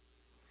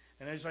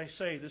 And as I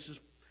say, this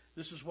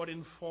is what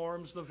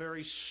informs the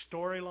very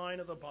storyline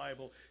of the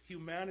Bible.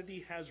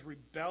 Humanity has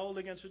rebelled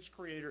against its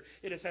Creator.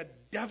 It has had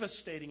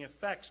devastating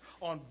effects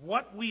on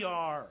what we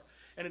are.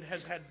 And it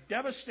has had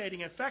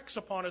devastating effects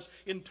upon us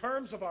in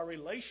terms of our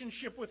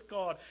relationship with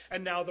God.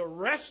 And now the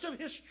rest of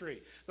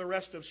history, the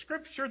rest of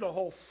Scripture, the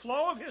whole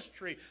flow of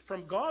history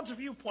from God's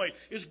viewpoint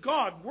is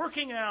God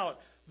working out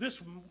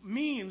this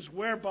means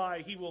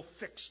whereby He will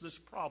fix this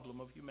problem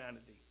of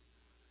humanity.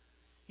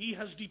 He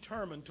has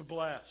determined to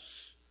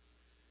bless.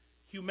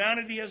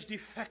 Humanity has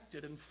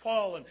defected and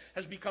fallen,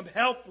 has become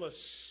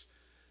helpless.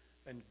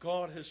 And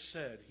God has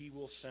said He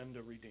will send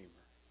a Redeemer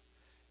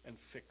and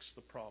fix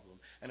the problem.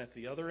 And at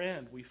the other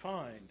end, we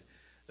find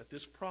that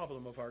this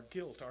problem of our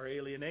guilt, our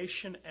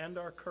alienation, and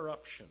our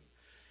corruption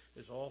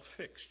is all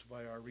fixed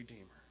by our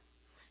Redeemer.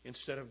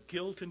 Instead of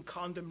guilt and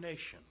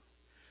condemnation,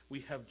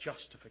 we have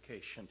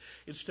justification.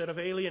 Instead of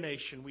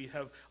alienation, we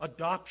have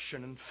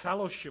adoption and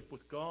fellowship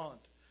with God.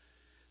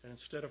 And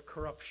instead of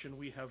corruption,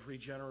 we have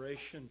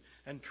regeneration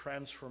and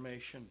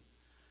transformation,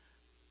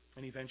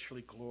 and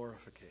eventually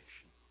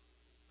glorification.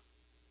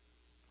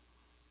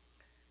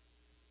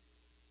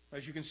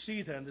 As you can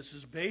see then, this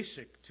is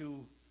basic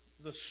to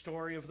the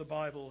story of the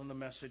Bible and the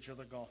message of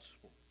the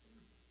gospel.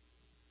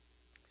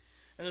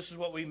 And this is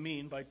what we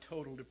mean by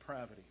total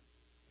depravity.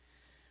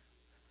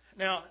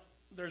 Now,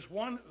 there's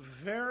one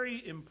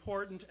very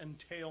important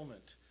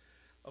entailment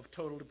of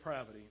total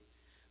depravity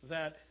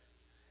that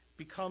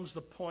becomes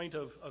the point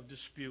of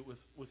dispute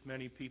with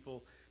many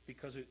people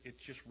because it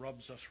just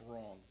rubs us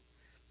wrong.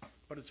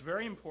 But it's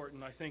very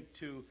important, I think,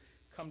 to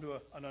come to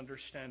an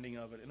understanding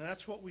of it. And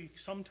that's what we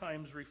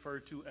sometimes refer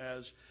to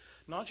as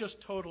not just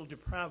total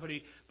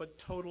depravity, but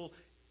total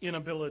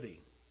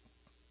inability.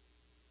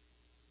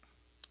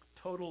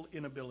 Total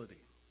inability.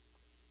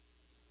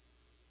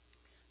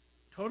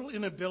 Total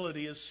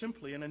inability is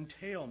simply an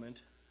entailment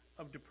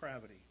of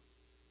depravity.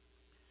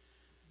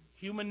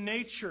 Human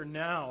nature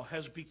now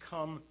has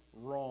become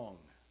wrong.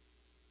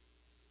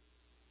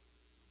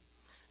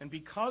 And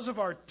because of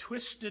our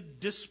twisted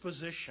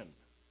disposition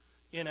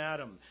in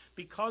Adam,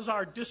 because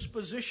our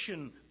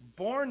disposition,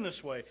 born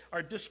this way,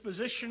 our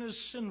disposition is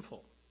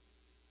sinful,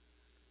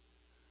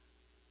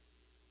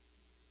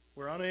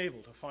 we're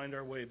unable to find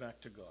our way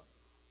back to God.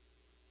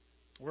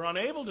 We're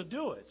unable to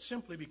do it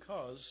simply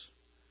because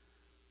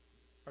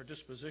our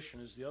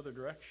disposition is the other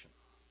direction.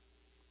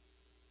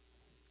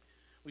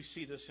 We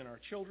see this in our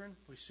children.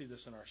 We see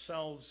this in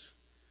ourselves.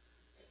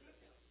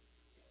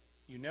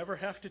 You never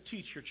have to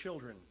teach your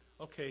children,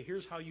 okay,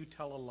 here's how you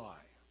tell a lie.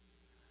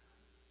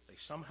 They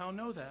somehow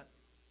know that.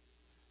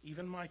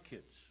 Even my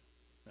kids.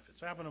 If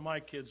it's happened to my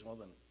kids, well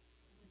then.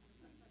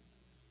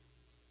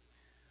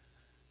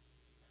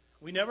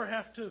 We never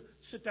have to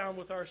sit down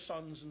with our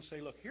sons and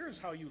say, look, here's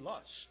how you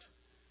lust.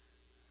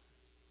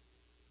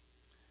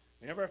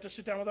 We never have to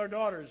sit down with our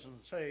daughters and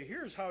say,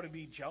 here's how to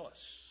be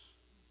jealous.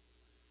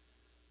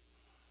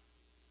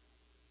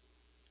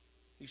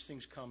 These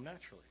things come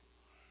naturally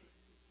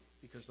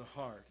because the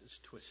heart is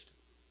twisted.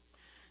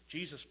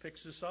 Jesus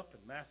picks this up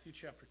in Matthew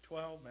chapter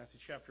 12, Matthew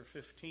chapter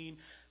 15.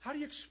 How do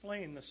you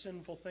explain the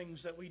sinful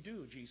things that we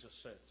do, Jesus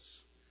says?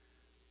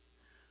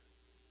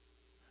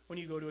 When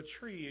you go to a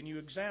tree and you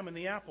examine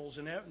the apples,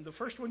 and the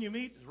first one you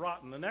meet is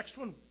rotten, the next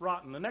one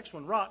rotten, the next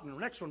one rotten, the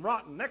next one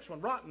rotten, the next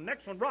one rotten, the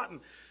next one rotten.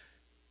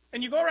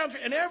 And you go around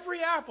and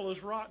every apple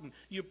is rotten.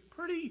 You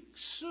pretty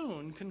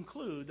soon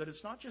conclude that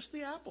it's not just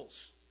the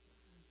apples.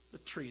 The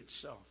tree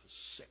itself is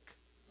sick.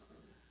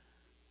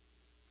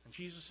 And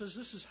Jesus says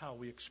this is how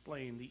we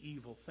explain the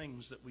evil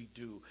things that we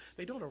do.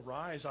 They don't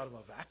arise out of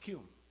a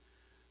vacuum.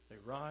 They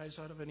rise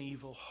out of an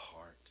evil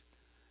heart.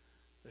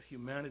 The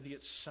humanity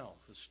itself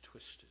is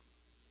twisted.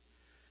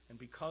 And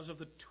because of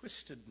the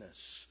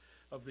twistedness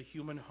of the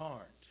human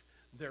heart,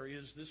 there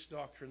is this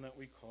doctrine that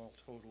we call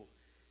total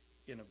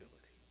inability.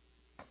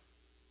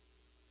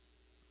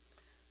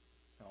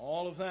 Now,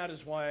 all of that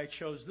is why I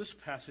chose this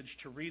passage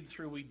to read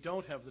through. We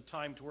don't have the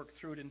time to work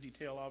through it in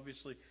detail,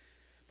 obviously.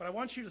 But I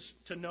want you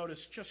to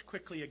notice just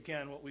quickly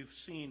again what we've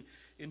seen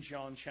in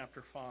John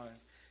chapter 5.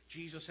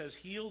 Jesus has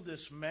healed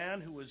this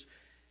man who was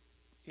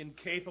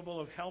incapable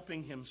of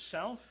helping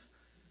himself.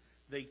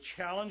 They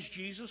challenge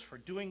Jesus for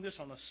doing this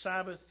on the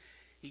Sabbath.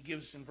 He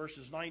gives in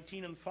verses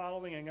 19 and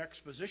following an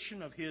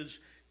exposition of his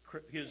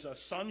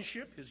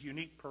sonship, his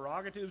unique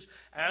prerogatives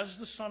as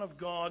the Son of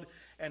God.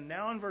 And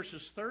now in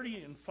verses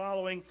 30 and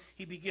following,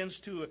 he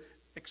begins to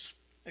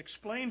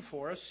explain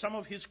for us some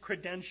of his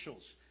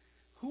credentials.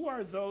 Who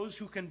are those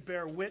who can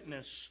bear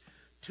witness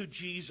to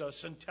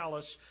Jesus and tell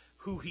us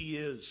who he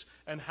is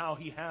and how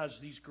he has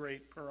these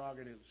great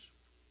prerogatives?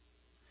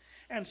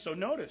 And so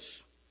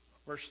notice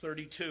verse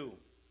 32.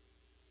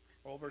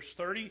 Well, verse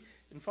 30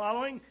 and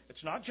following,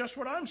 it's not just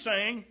what I'm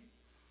saying.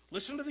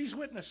 Listen to these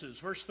witnesses.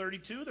 Verse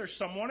 32, there's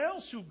someone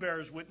else who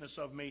bears witness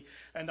of me,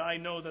 and I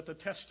know that the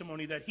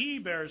testimony that he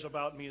bears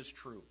about me is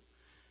true.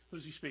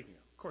 Who's he speaking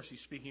of? course,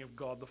 he's speaking of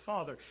God the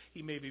Father.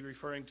 He may be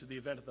referring to the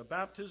event of the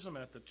baptism,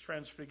 at the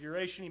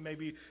transfiguration. He may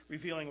be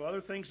revealing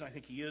other things, and I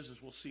think he is,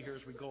 as we'll see here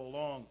as we go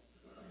along.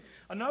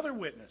 Another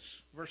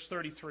witness, verse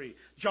 33.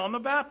 John the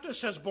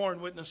Baptist has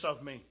borne witness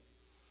of me.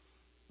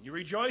 You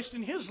rejoiced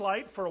in his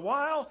light for a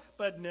while,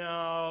 but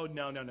no.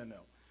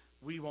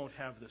 We won't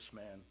have this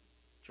man.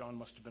 John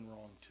must have been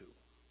wrong too.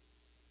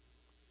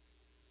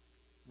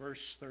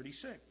 Verse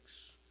 36.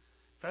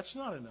 If that's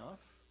not enough,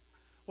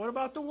 what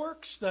about the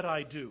works that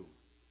I do?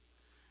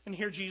 And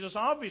here Jesus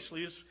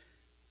obviously is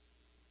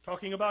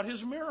talking about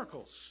his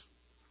miracles.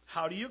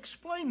 How do you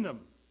explain them?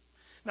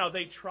 Now,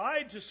 they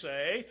tried to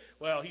say,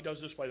 well, he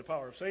does this by the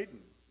power of Satan.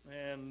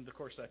 And, of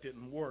course, that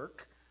didn't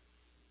work.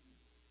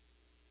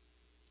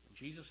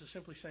 Jesus is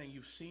simply saying,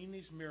 you've seen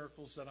these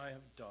miracles that I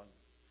have done.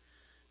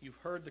 You've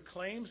heard the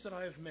claims that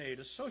I have made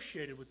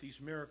associated with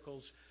these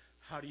miracles.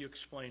 How do you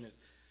explain it?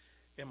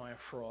 Am I a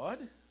fraud?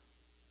 Am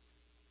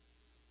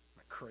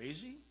I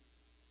crazy?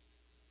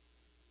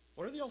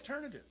 What are the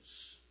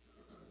alternatives?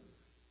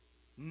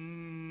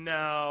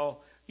 No,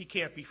 he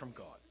can't be from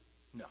God.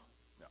 No,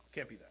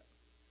 can't be that.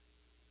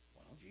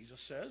 Well, Jesus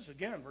says,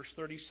 again, verse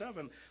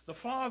 37, the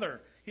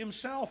Father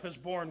himself has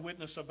borne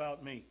witness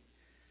about me.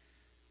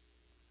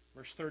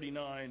 Verse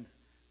 39,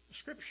 the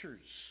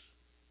Scriptures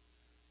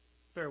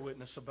bear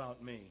witness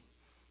about me.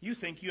 You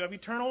think you have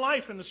eternal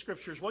life in the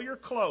Scriptures. Well, you're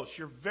close.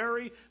 You're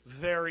very,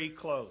 very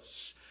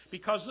close.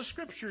 Because the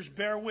Scriptures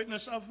bear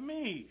witness of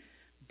me.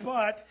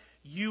 But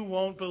you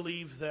won't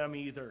believe them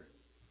either.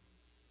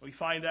 We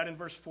find that in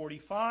verse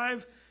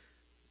 45.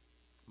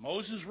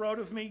 Moses wrote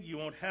of me. You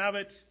won't have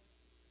it.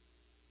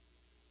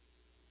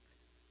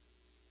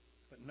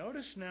 But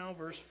notice now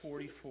verse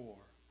 44.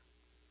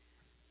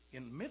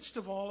 In the midst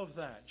of all of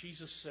that,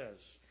 Jesus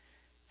says,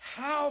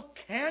 how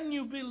can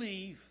you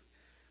believe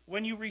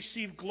when you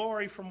receive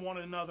glory from one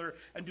another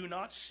and do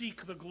not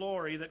seek the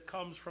glory that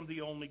comes from the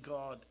only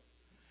God?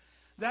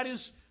 That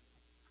is,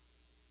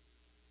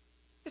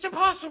 it's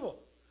impossible.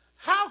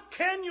 How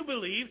can you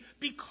believe?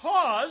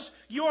 Because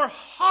your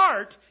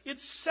heart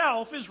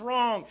itself is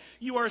wrong.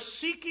 You are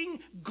seeking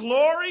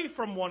glory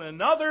from one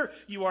another.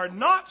 You are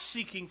not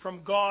seeking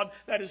from God.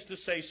 That is to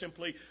say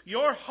simply,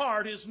 your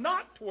heart is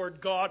not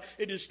toward God.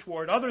 It is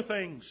toward other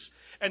things.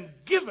 And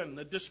given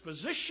the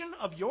disposition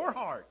of your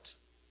heart,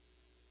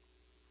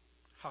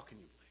 how can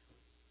you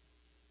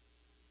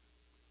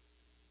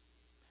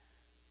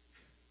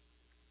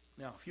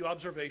believe? Now, a few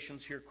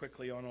observations here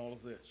quickly on all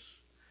of this.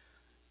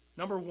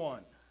 Number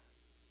one,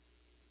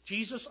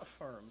 Jesus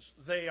affirms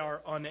they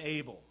are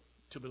unable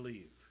to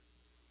believe.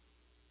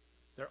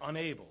 They're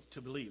unable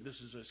to believe.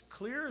 This is as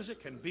clear as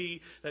it can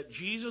be that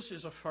Jesus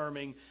is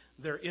affirming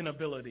their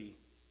inability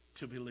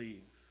to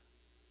believe.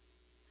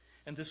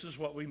 And this is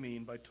what we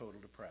mean by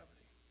total depravity.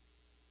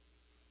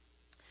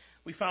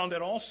 We found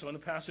that also in the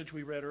passage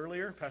we read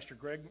earlier. Pastor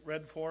Greg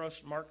read for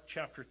us Mark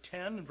chapter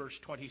 10 and verse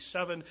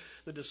 27.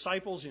 The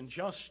disciples in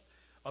just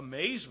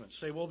amazement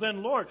say, well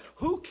then, Lord,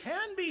 who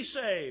can be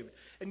saved?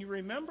 And you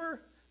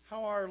remember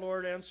how our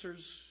Lord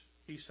answers?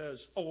 He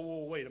says,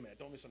 oh, wait a minute,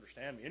 don't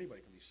misunderstand me. Anybody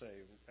can be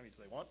saved. I mean, if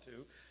they want to.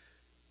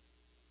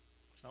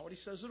 It's not what he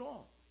says at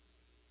all.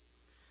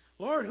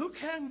 Lord, who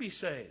can be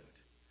saved?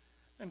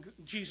 And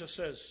Jesus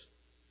says,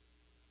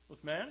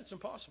 with man, it's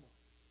impossible.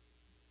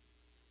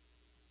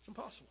 It's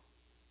impossible.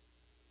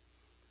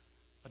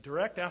 A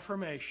direct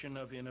affirmation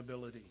of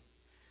inability.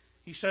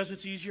 He says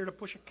it's easier to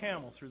push a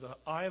camel through the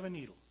eye of a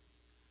needle.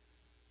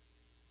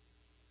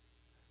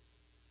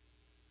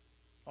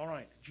 All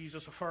right,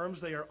 Jesus affirms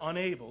they are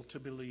unable to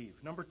believe.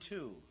 Number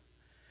two,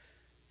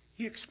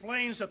 he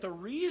explains that the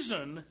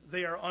reason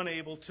they are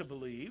unable to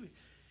believe,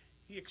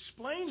 he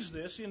explains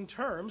this in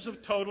terms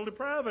of total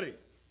depravity.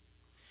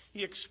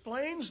 He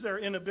explains their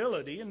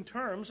inability in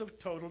terms of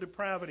total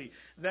depravity.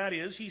 That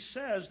is, he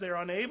says they're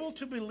unable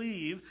to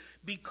believe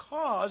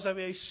because of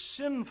a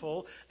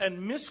sinful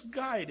and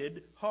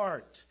misguided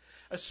heart,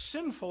 a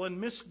sinful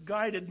and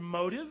misguided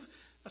motive,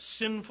 a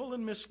sinful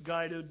and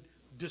misguided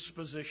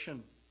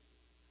disposition.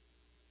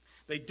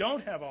 They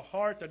don't have a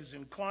heart that is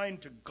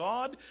inclined to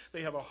God.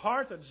 They have a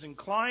heart that is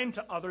inclined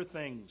to other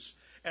things.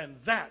 And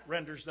that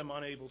renders them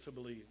unable to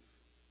believe.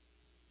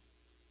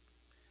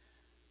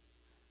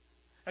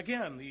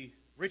 Again, the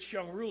rich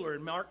young ruler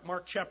in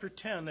Mark chapter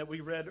 10 that we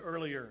read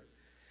earlier.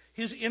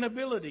 His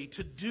inability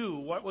to do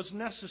what was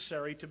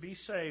necessary to be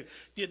saved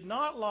did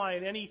not lie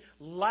in any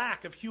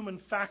lack of human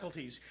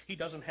faculties. He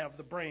doesn't have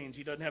the brains.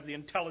 He doesn't have the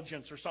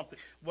intelligence or something,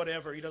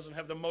 whatever. He doesn't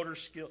have the motor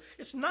skill.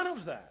 It's none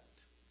of that.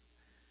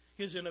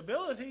 His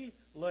inability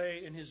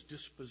lay in his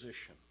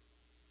disposition.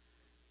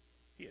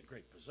 He had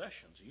great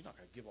possessions. He's not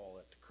going to give all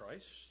that to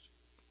Christ.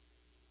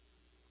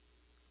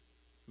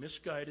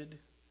 Misguided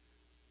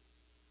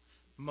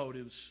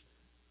motives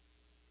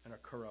and a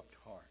corrupt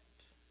heart.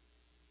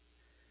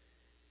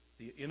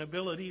 The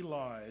inability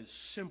lies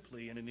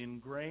simply in an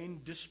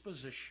ingrained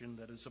disposition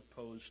that is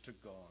opposed to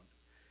God.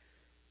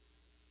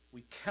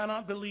 We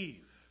cannot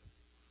believe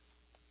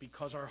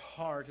because our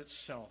heart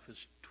itself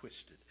is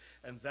twisted.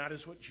 And that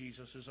is what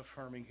Jesus is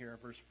affirming here in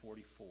verse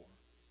 44.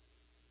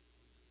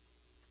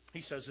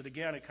 He says it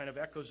again. It kind of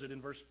echoes it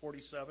in verse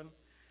 47.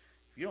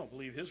 If you don't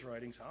believe his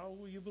writings, how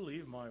will you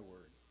believe my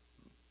word?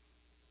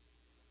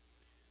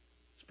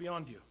 It's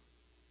beyond you.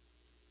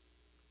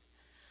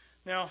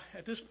 Now,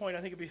 at this point, I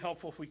think it'd be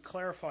helpful if we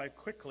clarify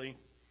quickly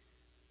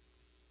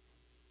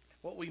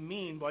what we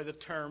mean by the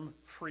term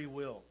free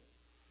will.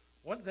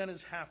 What then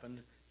has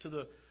happened to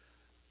the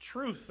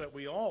truth that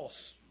we all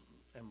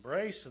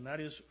embrace, and that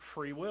is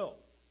free will?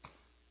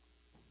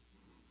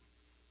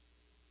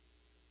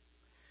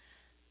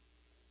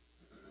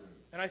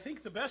 And I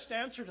think the best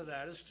answer to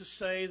that is to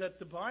say that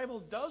the Bible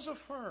does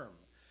affirm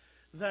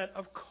that,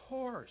 of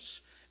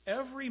course,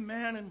 every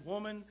man and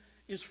woman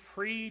is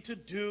free to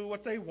do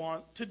what they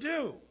want to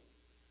do.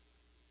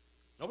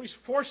 Nobody's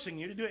forcing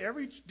you to do it.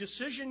 Every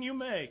decision you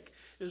make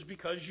is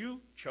because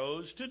you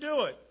chose to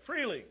do it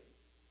freely.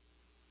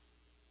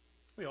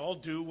 We all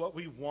do what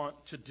we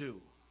want to do.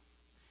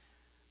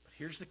 But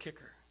here's the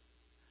kicker.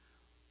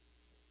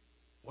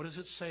 What does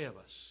it say of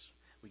us?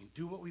 We can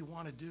do what we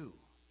want to do,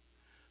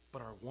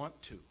 but our want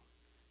to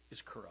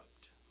is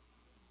corrupt.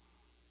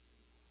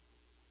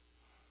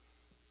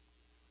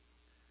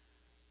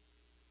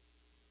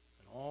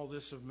 And all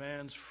this of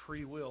man's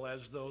free will,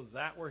 as though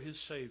that were his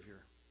Savior.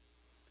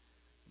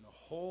 And the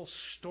whole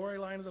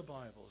storyline of the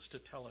Bible is to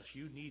tell us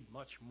you need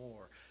much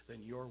more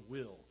than your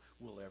will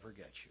ever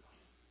get you.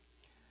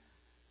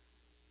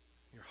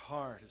 Your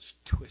heart is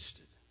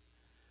twisted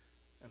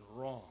and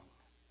wrong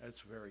at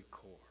its very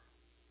core.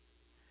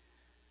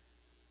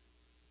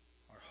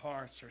 Our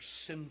hearts are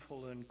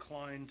sinful and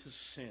inclined to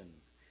sin.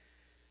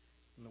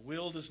 And the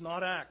will does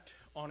not act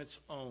on its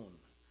own.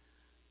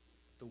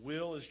 The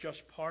will is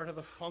just part of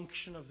the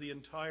function of the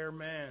entire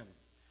man.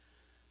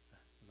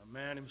 And the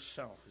man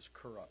himself is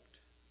corrupt.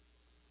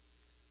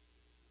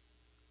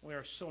 There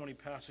are so many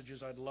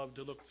passages I'd love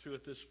to look through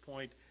at this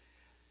point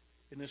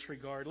in this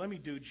regard. Let me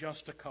do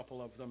just a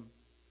couple of them.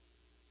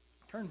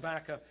 Turn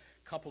back a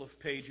couple of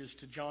pages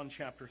to John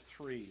chapter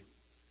 3.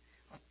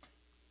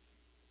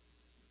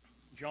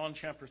 John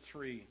chapter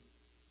 3.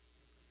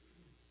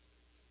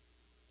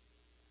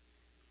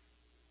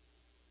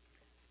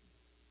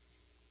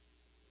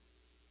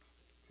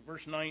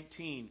 Verse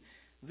 19.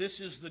 This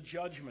is the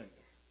judgment.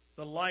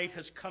 The light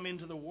has come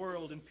into the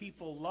world, and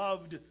people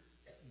loved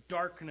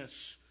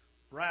darkness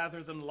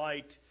rather than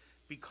light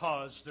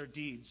because their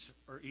deeds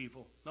are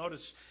evil.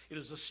 Notice, it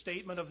is a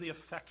statement of the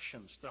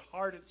affections, the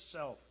heart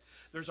itself.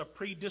 There's a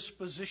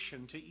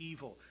predisposition to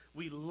evil.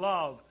 We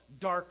love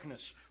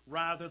darkness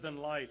rather than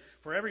light.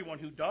 For everyone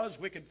who does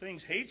wicked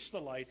things hates the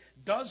light,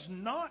 does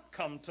not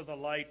come to the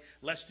light,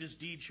 lest his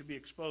deeds should be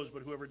exposed.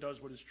 But whoever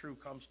does what is true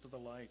comes to the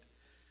light.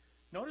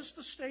 Notice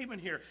the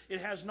statement here.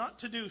 It has not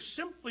to do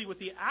simply with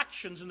the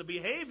actions and the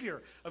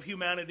behavior of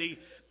humanity,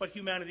 but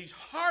humanity's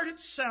heart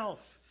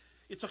itself.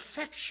 Its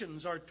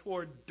affections are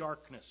toward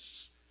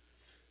darkness.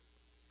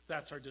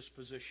 That's our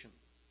disposition.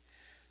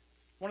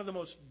 One of the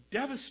most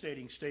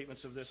devastating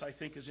statements of this, I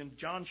think, is in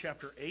John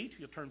chapter 8.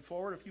 You'll turn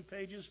forward a few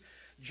pages.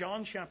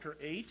 John chapter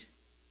 8.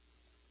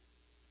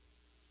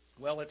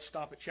 Well, let's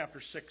stop at chapter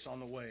 6 on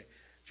the way.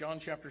 John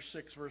chapter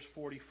 6, verse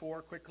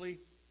 44, quickly.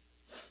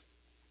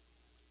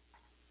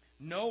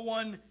 No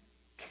one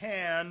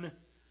can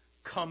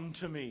come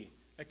to me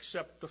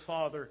except the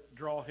Father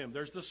draw him.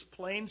 There's this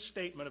plain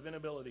statement of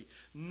inability.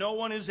 No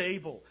one is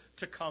able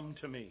to come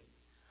to me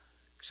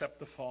except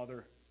the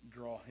Father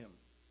draw him.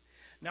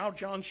 Now,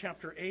 John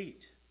chapter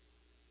 8.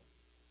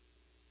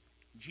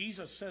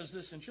 Jesus says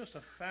this in just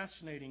a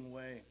fascinating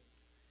way.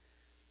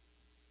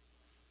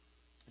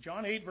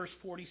 John 8, verse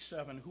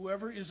 47.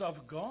 Whoever is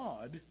of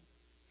God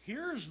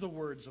hears the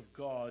words of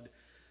God.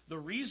 The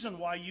reason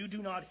why you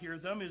do not hear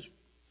them is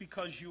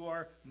because you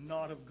are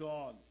not of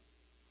God.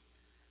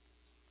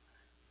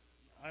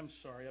 I'm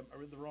sorry, I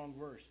read the wrong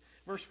verse.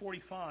 Verse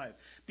 45.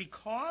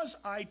 Because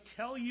I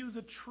tell you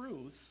the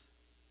truth,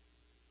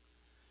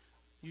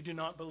 you do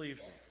not believe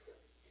me.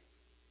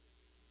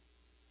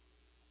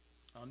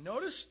 Now,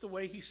 notice the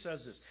way he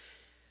says this.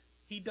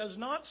 He does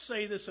not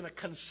say this in a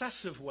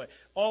concessive way.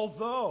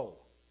 Although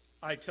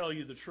I tell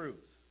you the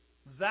truth.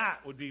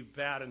 That would be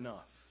bad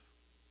enough.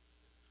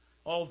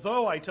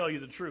 Although I tell you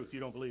the truth, you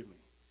don't believe me.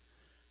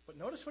 But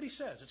notice what he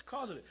says. It's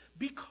causative.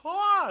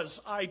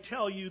 Because I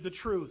tell you the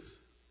truth,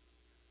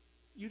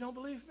 you don't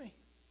believe me.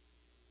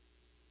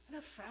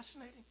 Isn't that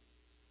fascinating?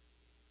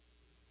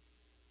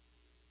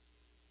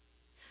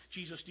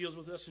 Jesus deals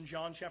with this in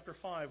John chapter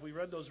 5. We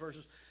read those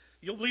verses.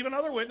 You'll believe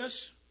another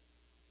witness,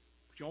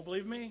 but you won't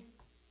believe me.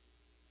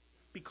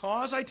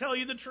 Because I tell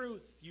you the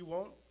truth, you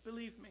won't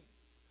believe me.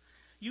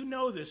 You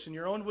know this in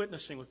your own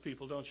witnessing with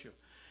people, don't you?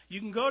 You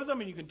can go to them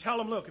and you can tell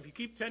them, look, if you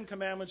keep 10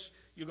 commandments,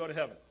 you'll go to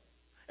heaven.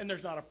 And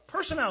there's not a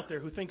person out there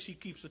who thinks he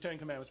keeps the 10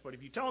 commandments, but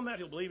if you tell him that,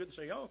 he'll believe it and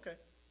say, oh, okay.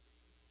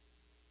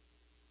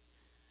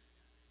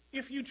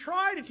 If you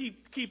try to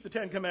keep the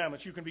 10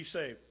 commandments, you can be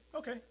saved.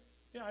 Okay,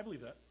 yeah, I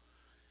believe that.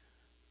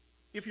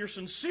 If you're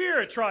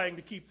sincere at trying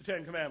to keep the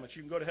 10 commandments,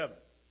 you can go to heaven.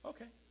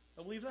 Okay,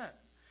 I believe that.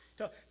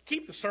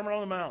 Keep the Sermon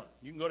on the Mount.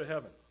 You can go to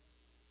heaven.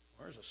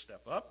 There's a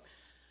step up.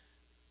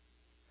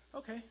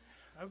 Okay,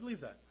 I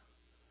believe that.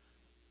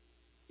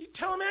 You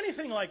tell them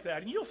anything like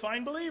that, and you'll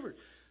find believers.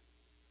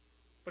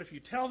 But if you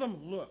tell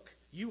them, look,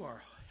 you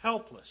are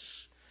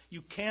helpless.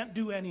 You can't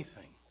do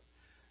anything.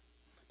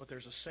 But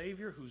there's a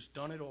Savior who's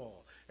done it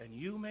all, and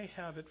you may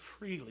have it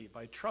freely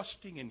by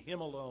trusting in Him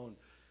alone.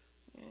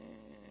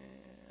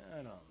 I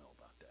don't know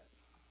about that.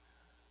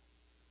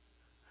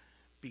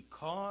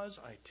 Because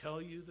I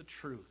tell you the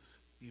truth,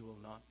 you will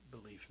not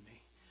believe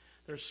me.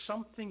 There's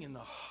something in the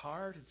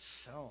heart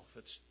itself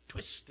that's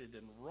twisted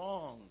and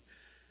wrong.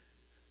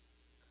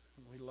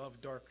 And we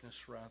love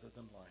darkness rather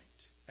than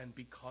light. And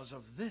because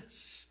of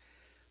this,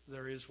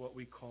 there is what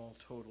we call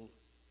total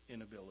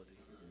inability.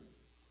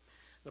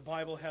 The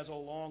Bible has a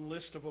long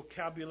list of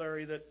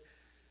vocabulary that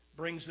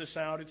brings this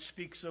out. It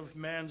speaks of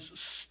man's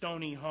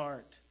stony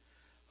heart,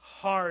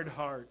 hard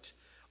heart,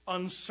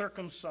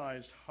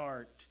 uncircumcised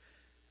heart.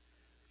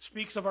 It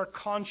speaks of our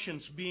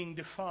conscience being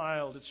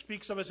defiled. It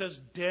speaks of us as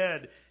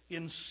dead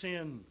in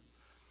sin.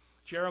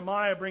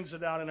 Jeremiah brings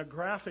it out in a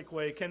graphic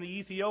way. Can the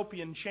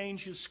Ethiopian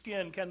change his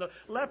skin? Can the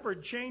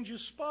leopard change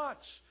his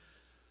spots?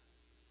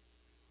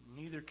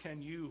 Neither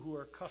can you who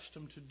are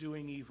accustomed to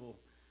doing evil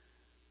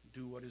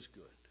do what is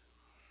good.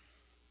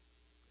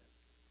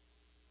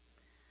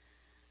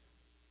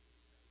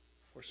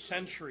 For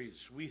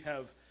centuries, we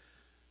have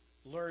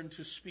learned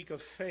to speak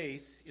of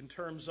faith in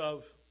terms of,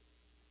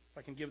 if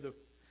I can give the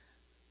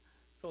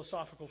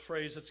philosophical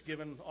phrase that's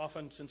given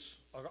often since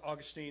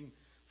Augustine,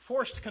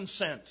 forced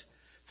consent.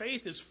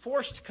 Faith is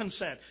forced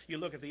consent. You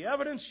look at the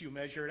evidence, you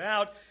measure it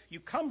out, you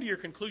come to your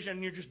conclusion,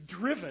 and you're just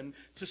driven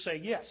to say,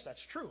 yes,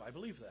 that's true, I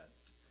believe that.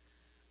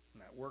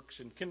 And that works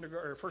in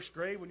kindergarten or first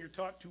grade when you're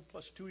taught 2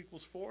 + 2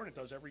 = 4, and it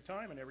does every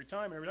time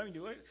you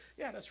do it.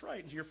 Yeah, that's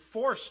right. And you're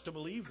forced to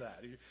believe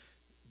that.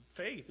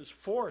 Faith is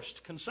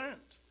forced consent.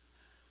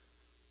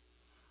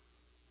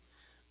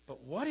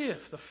 But what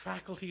if the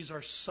faculties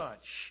are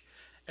such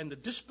and the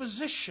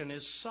disposition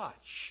is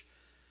such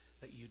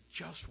that you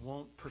just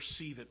won't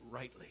perceive it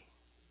rightly?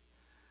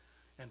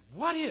 And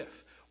what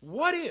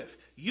if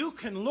you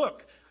can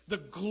look the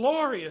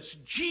glorious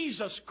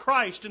Jesus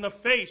Christ in the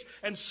face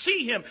and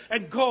see Him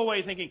and go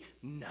away thinking,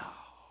 no.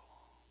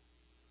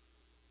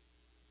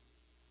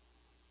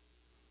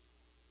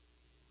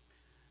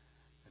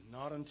 And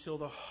not until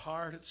the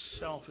heart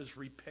itself is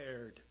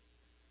repaired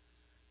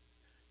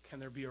can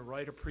there be a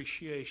right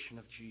appreciation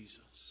of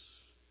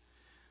Jesus.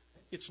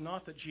 It's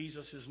not that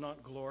Jesus is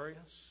not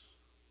glorious.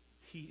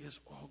 He is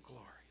all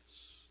glorious.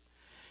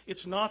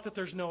 It's not that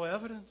there's no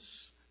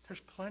evidence.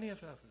 There's plenty of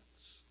evidence.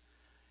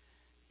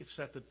 It's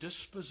that the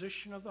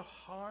disposition of the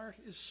heart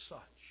is such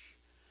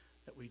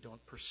that we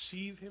don't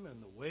perceive Him in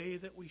the way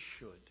that we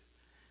should.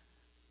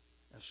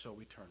 And so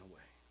we turn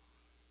away.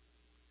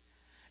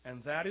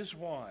 And that is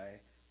why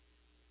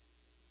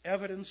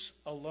evidence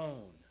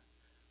alone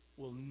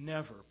will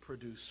never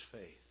produce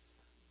faith.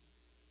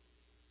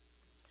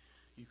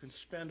 You can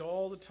spend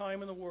all the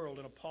time in the world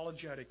in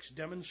apologetics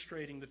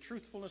demonstrating the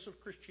truthfulness of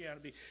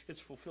Christianity,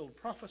 its fulfilled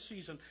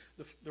prophecies, and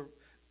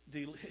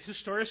the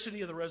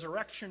historicity of the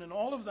resurrection and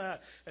all of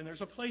that. And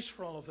there's a place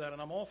for all of that,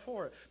 and I'm all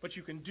for it. But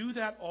you can do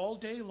that all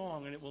day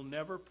long, and it will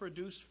never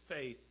produce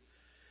faith.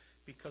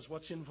 Because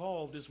what's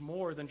involved is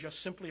more than just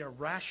simply a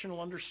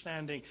rational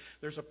understanding.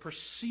 There's a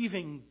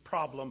perceiving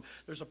problem.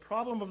 There's a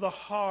problem of the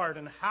heart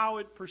and how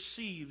it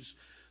perceives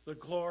the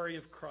glory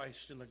of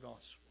Christ in the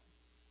gospel.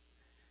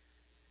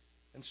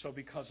 And so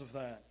because of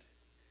that,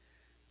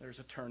 there's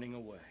a turning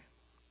away.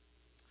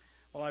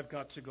 Well, I've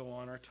got to go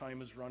on. Our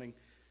time is running.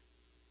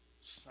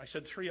 I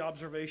said 3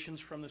 observations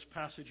from this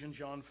passage in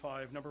John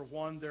 5. Number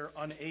 1, they're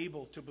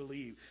unable to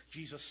believe.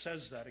 Jesus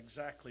says that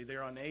exactly.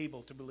 They're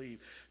unable to believe.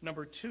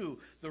 Number 2,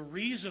 the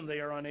reason they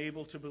are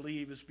unable to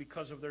believe is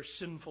because of their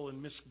sinful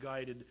and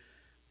misguided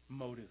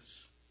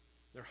motives,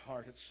 their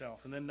heart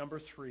itself. And then number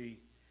 3,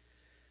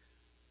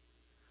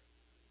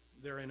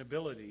 their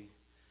inability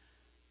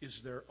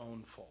is their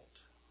own fault.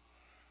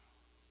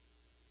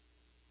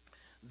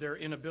 Their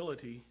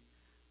inability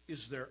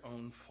is their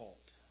own fault.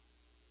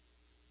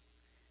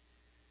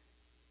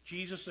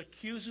 Jesus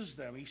accuses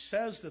them. He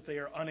says that they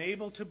are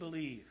unable to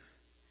believe,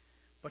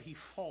 but He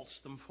faults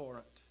them for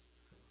it.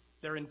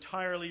 They're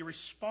entirely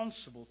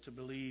responsible to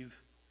believe,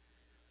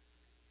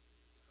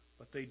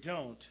 but they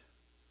don't.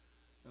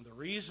 And the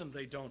reason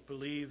they don't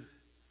believe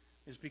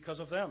is because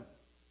of them.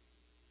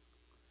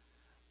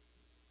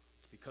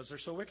 It's because they're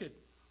so wicked.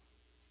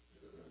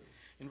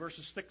 In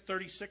verses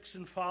 36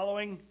 and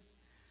following,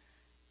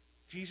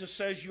 Jesus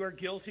says you are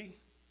guilty,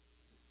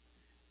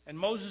 and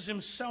Moses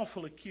himself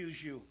will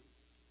accuse you.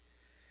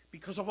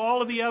 Because of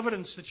all of the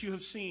evidence that you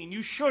have seen,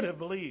 you should have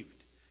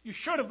believed. You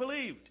should have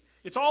believed.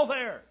 It's all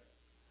there.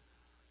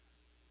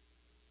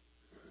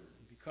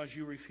 And because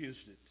you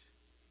refused it,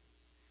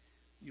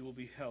 you will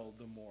be held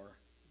the more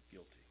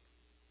guilty.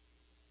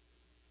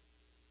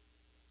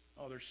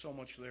 Oh, there's so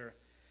much there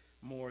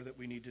more that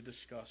we need to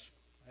discuss,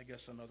 I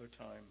guess, another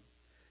time.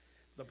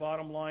 The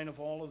bottom line of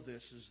all of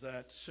this is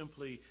that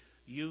simply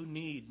you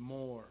need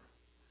more.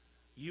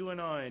 You and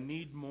I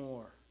need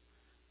more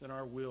than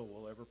our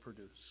will ever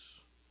produce.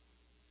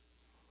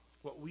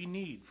 What we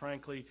need,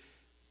 frankly,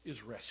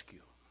 is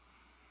rescue.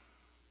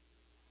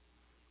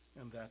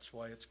 And that's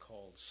why it's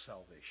called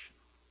salvation.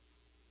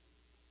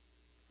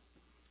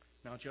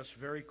 Now, just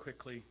very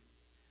quickly,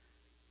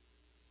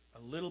 a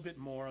little bit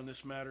more on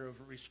this matter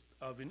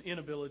of an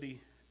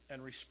inability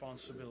and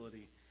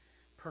responsibility.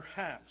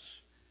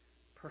 Perhaps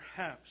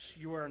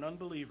you are an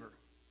unbeliever.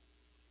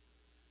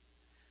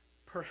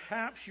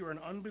 Perhaps you are an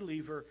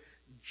unbeliever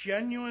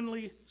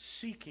genuinely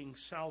seeking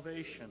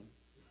salvation.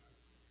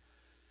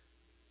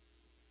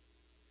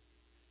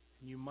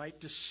 And you might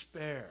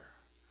despair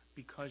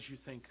because you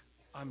think,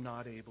 I'm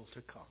not able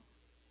to come.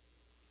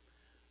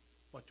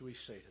 What do we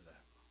say to that?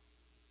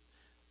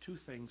 Two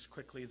things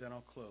quickly, then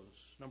I'll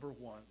close. Number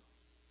one,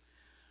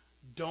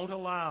 don't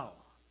allow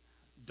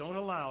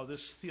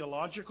this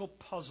theological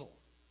puzzle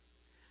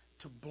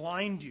to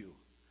blind you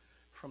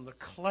from the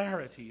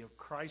clarity of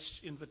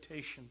Christ's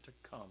invitation to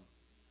come,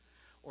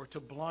 or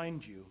to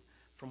blind you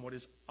from what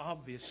is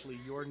obviously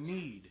your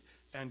need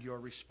and your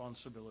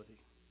responsibility.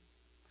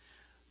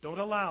 Don't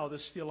allow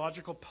this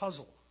theological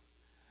puzzle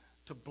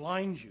to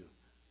blind you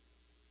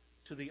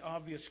to the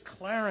obvious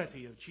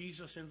clarity of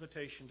Jesus'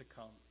 invitation to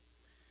come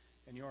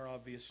and your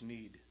obvious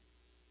need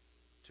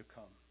to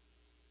come.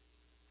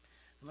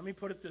 And let me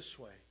put it this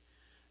way.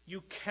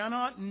 You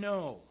cannot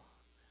know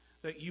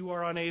that you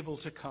are unable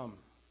to come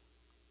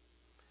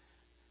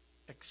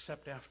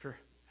except after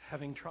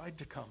having tried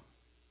to come.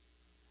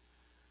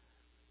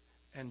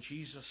 And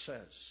Jesus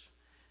says,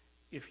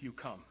 if you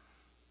come,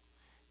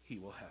 He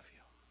will have you.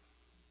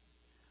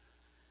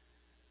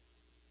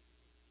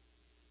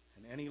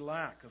 And any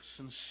lack of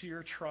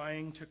sincere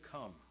trying to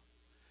come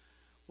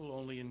will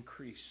only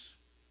increase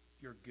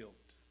your guilt.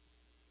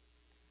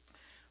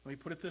 Let me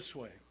put it this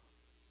way.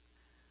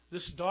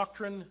 This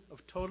doctrine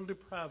of total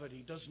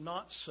depravity does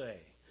not say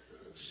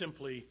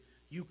simply,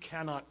 you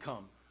cannot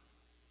come.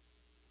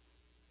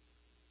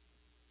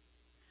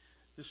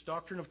 This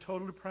doctrine of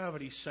total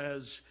depravity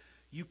says,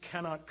 you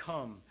cannot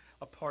come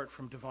apart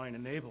from divine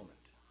enablement.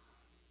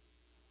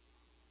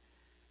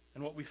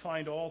 And what we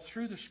find all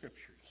through the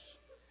Scriptures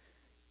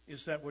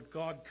is that what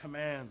God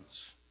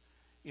commands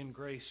in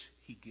grace,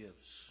 He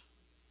gives.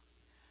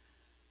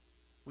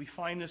 We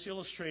find this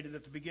illustrated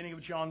at the beginning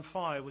of John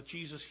 5 with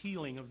Jesus'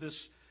 healing of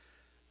this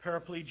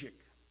paraplegic.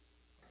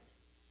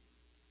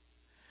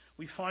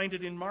 We find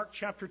it in Mark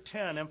chapter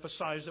 10,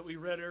 emphasized that we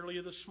read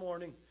earlier this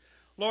morning.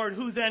 Lord,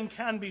 who then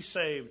can be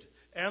saved?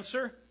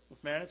 Answer,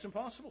 with man it's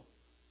impossible.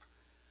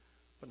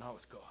 But not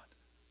with God.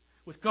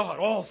 With God,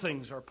 all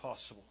things are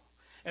possible.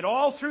 And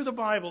all through the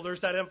Bible,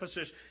 there's that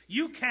emphasis.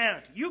 You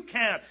can't,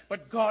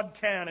 but God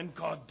can, and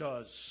God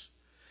does.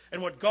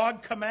 And what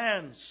God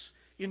commands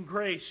in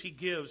grace, He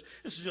gives.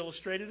 This is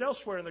illustrated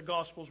elsewhere in the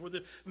Gospels, where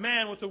the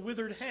man with the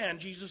withered hand,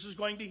 Jesus is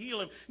going to heal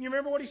him. And you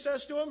remember what He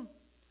says to him?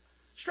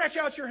 Stretch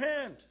out your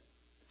hand.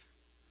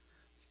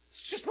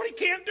 It's just what he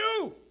can't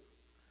do.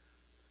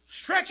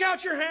 Stretch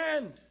out your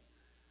hand.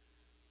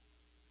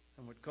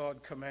 And what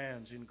God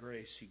commands in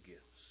grace, He gives.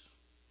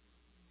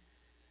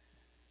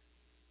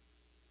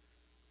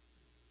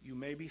 You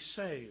may be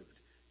saved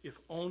if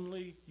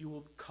only you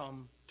will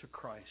come to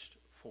Christ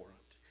for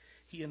it.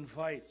 He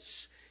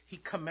invites, He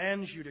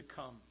commands you to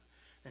come,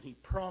 and He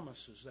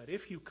promises that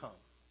if you come,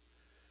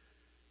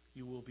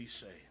 you will be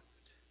saved.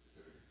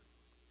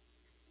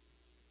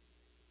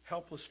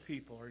 Helpless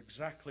people are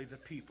exactly the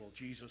people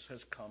Jesus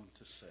has come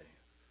to save.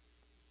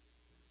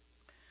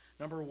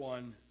 Number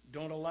one,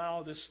 don't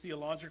allow this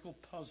theological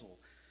puzzle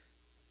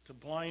to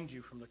blind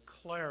you from the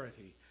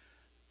clarity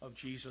of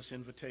Jesus'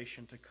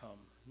 invitation to come.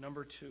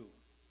 Number two,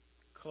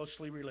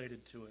 closely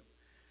related to it,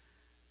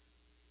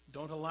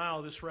 don't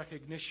allow this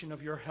recognition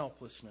of your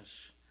helplessness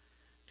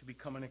to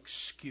become an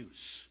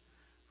excuse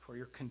for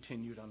your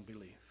continued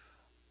unbelief.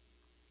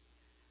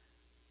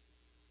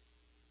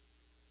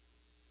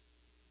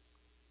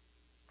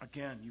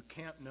 Again, you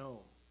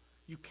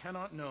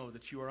cannot know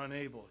that you are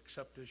unable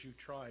except as you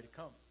try to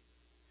come.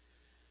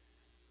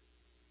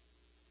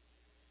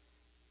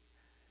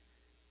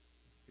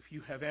 If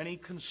you have any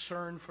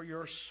concern for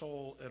your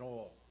soul at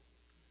all,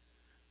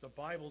 the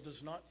Bible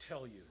does not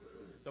tell you.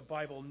 The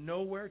Bible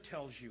nowhere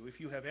tells you. If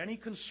you have any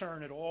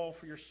concern at all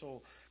for your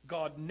soul,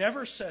 God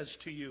never says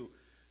to you,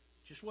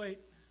 just wait.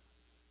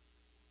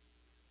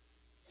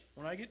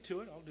 When I get to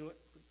it, I'll do it.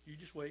 You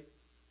just wait.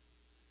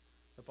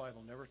 The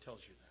Bible never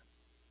tells you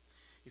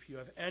that. If you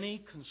have any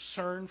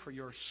concern for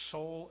your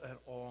soul at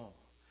all,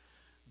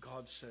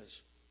 God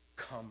says,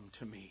 come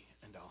to me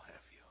and I'll have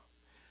you.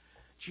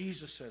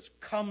 Jesus says,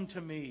 come to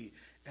me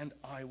and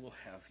I will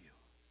have you.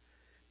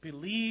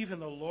 Believe in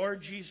the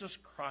Lord Jesus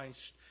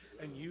Christ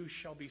and you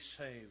shall be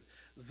saved.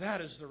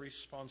 That is the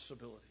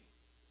responsibility.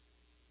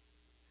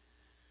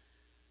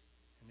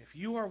 And if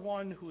you are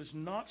one who is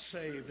not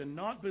saved and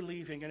not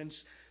believing and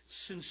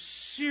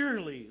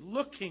sincerely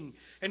looking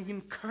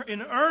and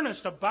in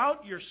earnest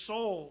about your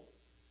soul,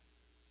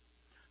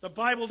 the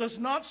Bible does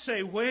not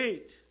say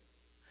wait.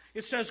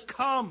 It says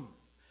come.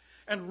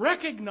 and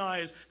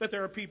recognize that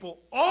there are people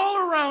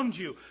all around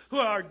you who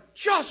are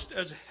just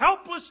as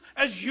helpless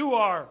as you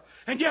are.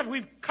 And yet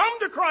we've come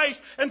to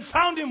Christ and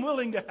found Him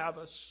willing to have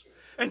us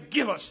and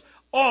give us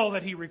all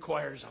that He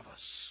requires of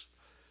us.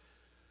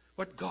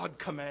 What God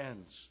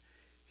commands,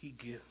 He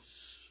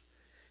gives.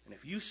 And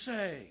if you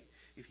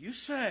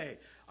say,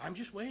 I'm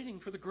just waiting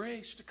for the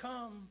grace to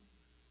come,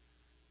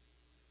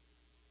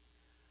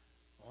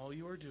 all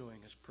you are doing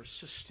is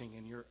persisting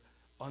in your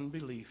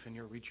unbelief and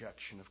your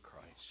rejection of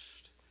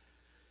Christ.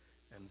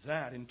 And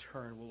that, in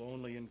turn, will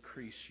only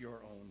increase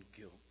your own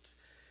guilt.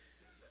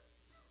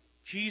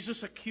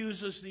 Jesus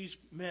accuses these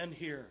men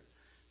here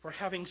for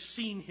having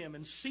seen Him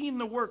and seen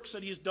the works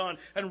that He has done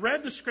and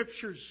read the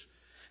Scriptures.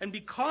 And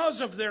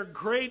because of their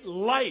great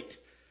light,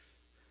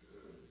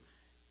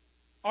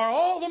 are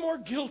all the more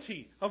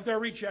guilty of their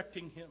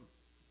rejecting Him.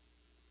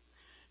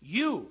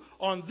 You,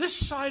 on this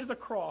side of the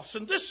cross,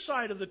 and this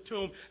side of the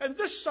tomb, and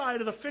this side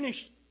of the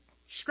finished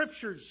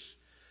Scriptures,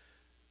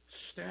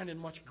 stand in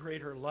much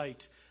greater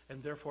light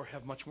and therefore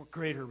have much more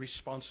greater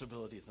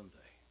responsibility than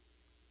they.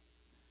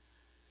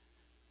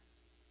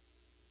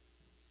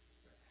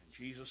 And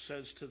Jesus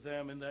says to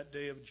them in that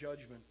day of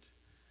judgment,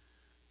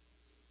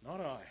 not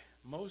I,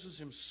 Moses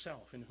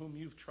himself, in whom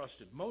you've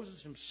trusted,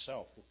 Moses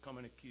himself will come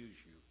and accuse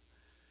you.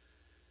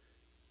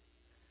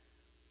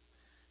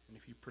 And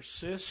if you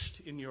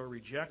persist in your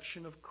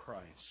rejection of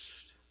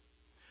Christ,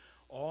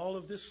 all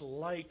of this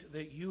light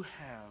that you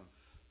have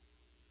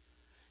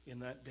in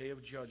that day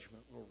of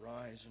judgment will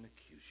rise and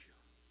accuse you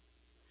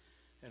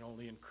and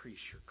only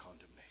increase your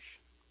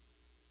condemnation.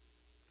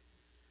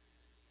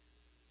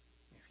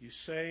 If you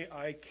say,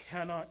 I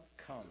cannot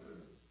come,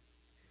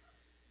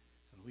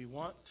 and we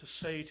want to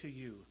say to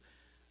you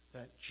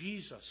that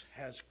Jesus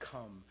has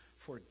come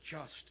for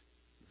just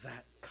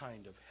that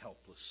kind of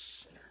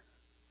helpless sinner.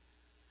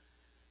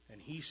 And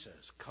He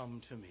says,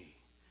 come to me,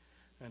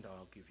 and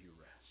I'll give you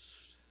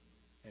rest.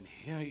 And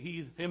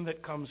him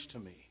that comes to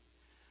me,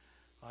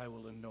 I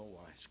will in no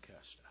wise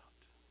cast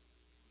out.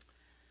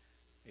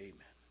 Amen.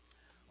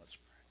 Let's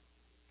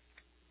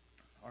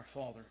pray. Our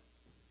Father,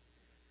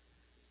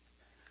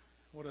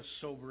 what a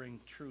sobering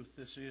truth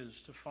this is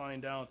to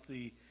find out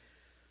the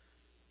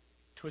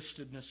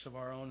twistedness of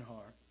our own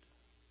heart.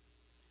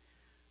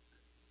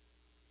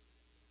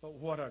 But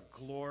what a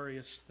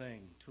glorious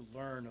thing to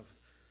learn of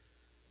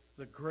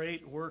the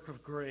great work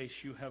of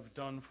grace you have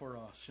done for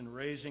us in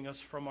raising us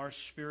from our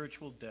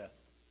spiritual death.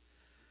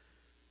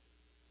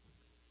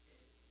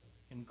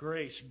 In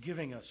grace,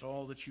 giving us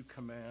all that you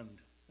command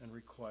and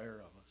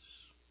require of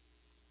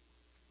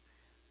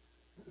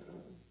us.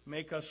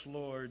 Make us,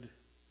 Lord,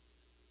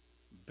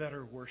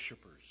 better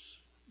worshipers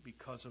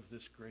because of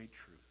this great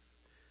truth.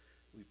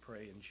 We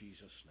pray in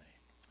Jesus' name.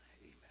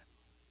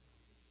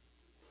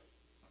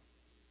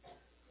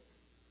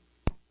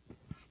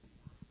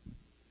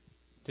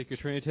 Take your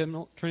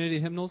Trinity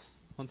hymnals.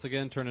 Once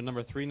again, turn to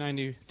number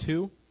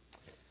 392.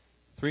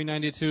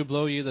 392,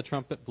 Blow Ye the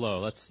Trumpet Blow.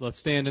 Let's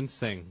stand and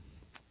sing.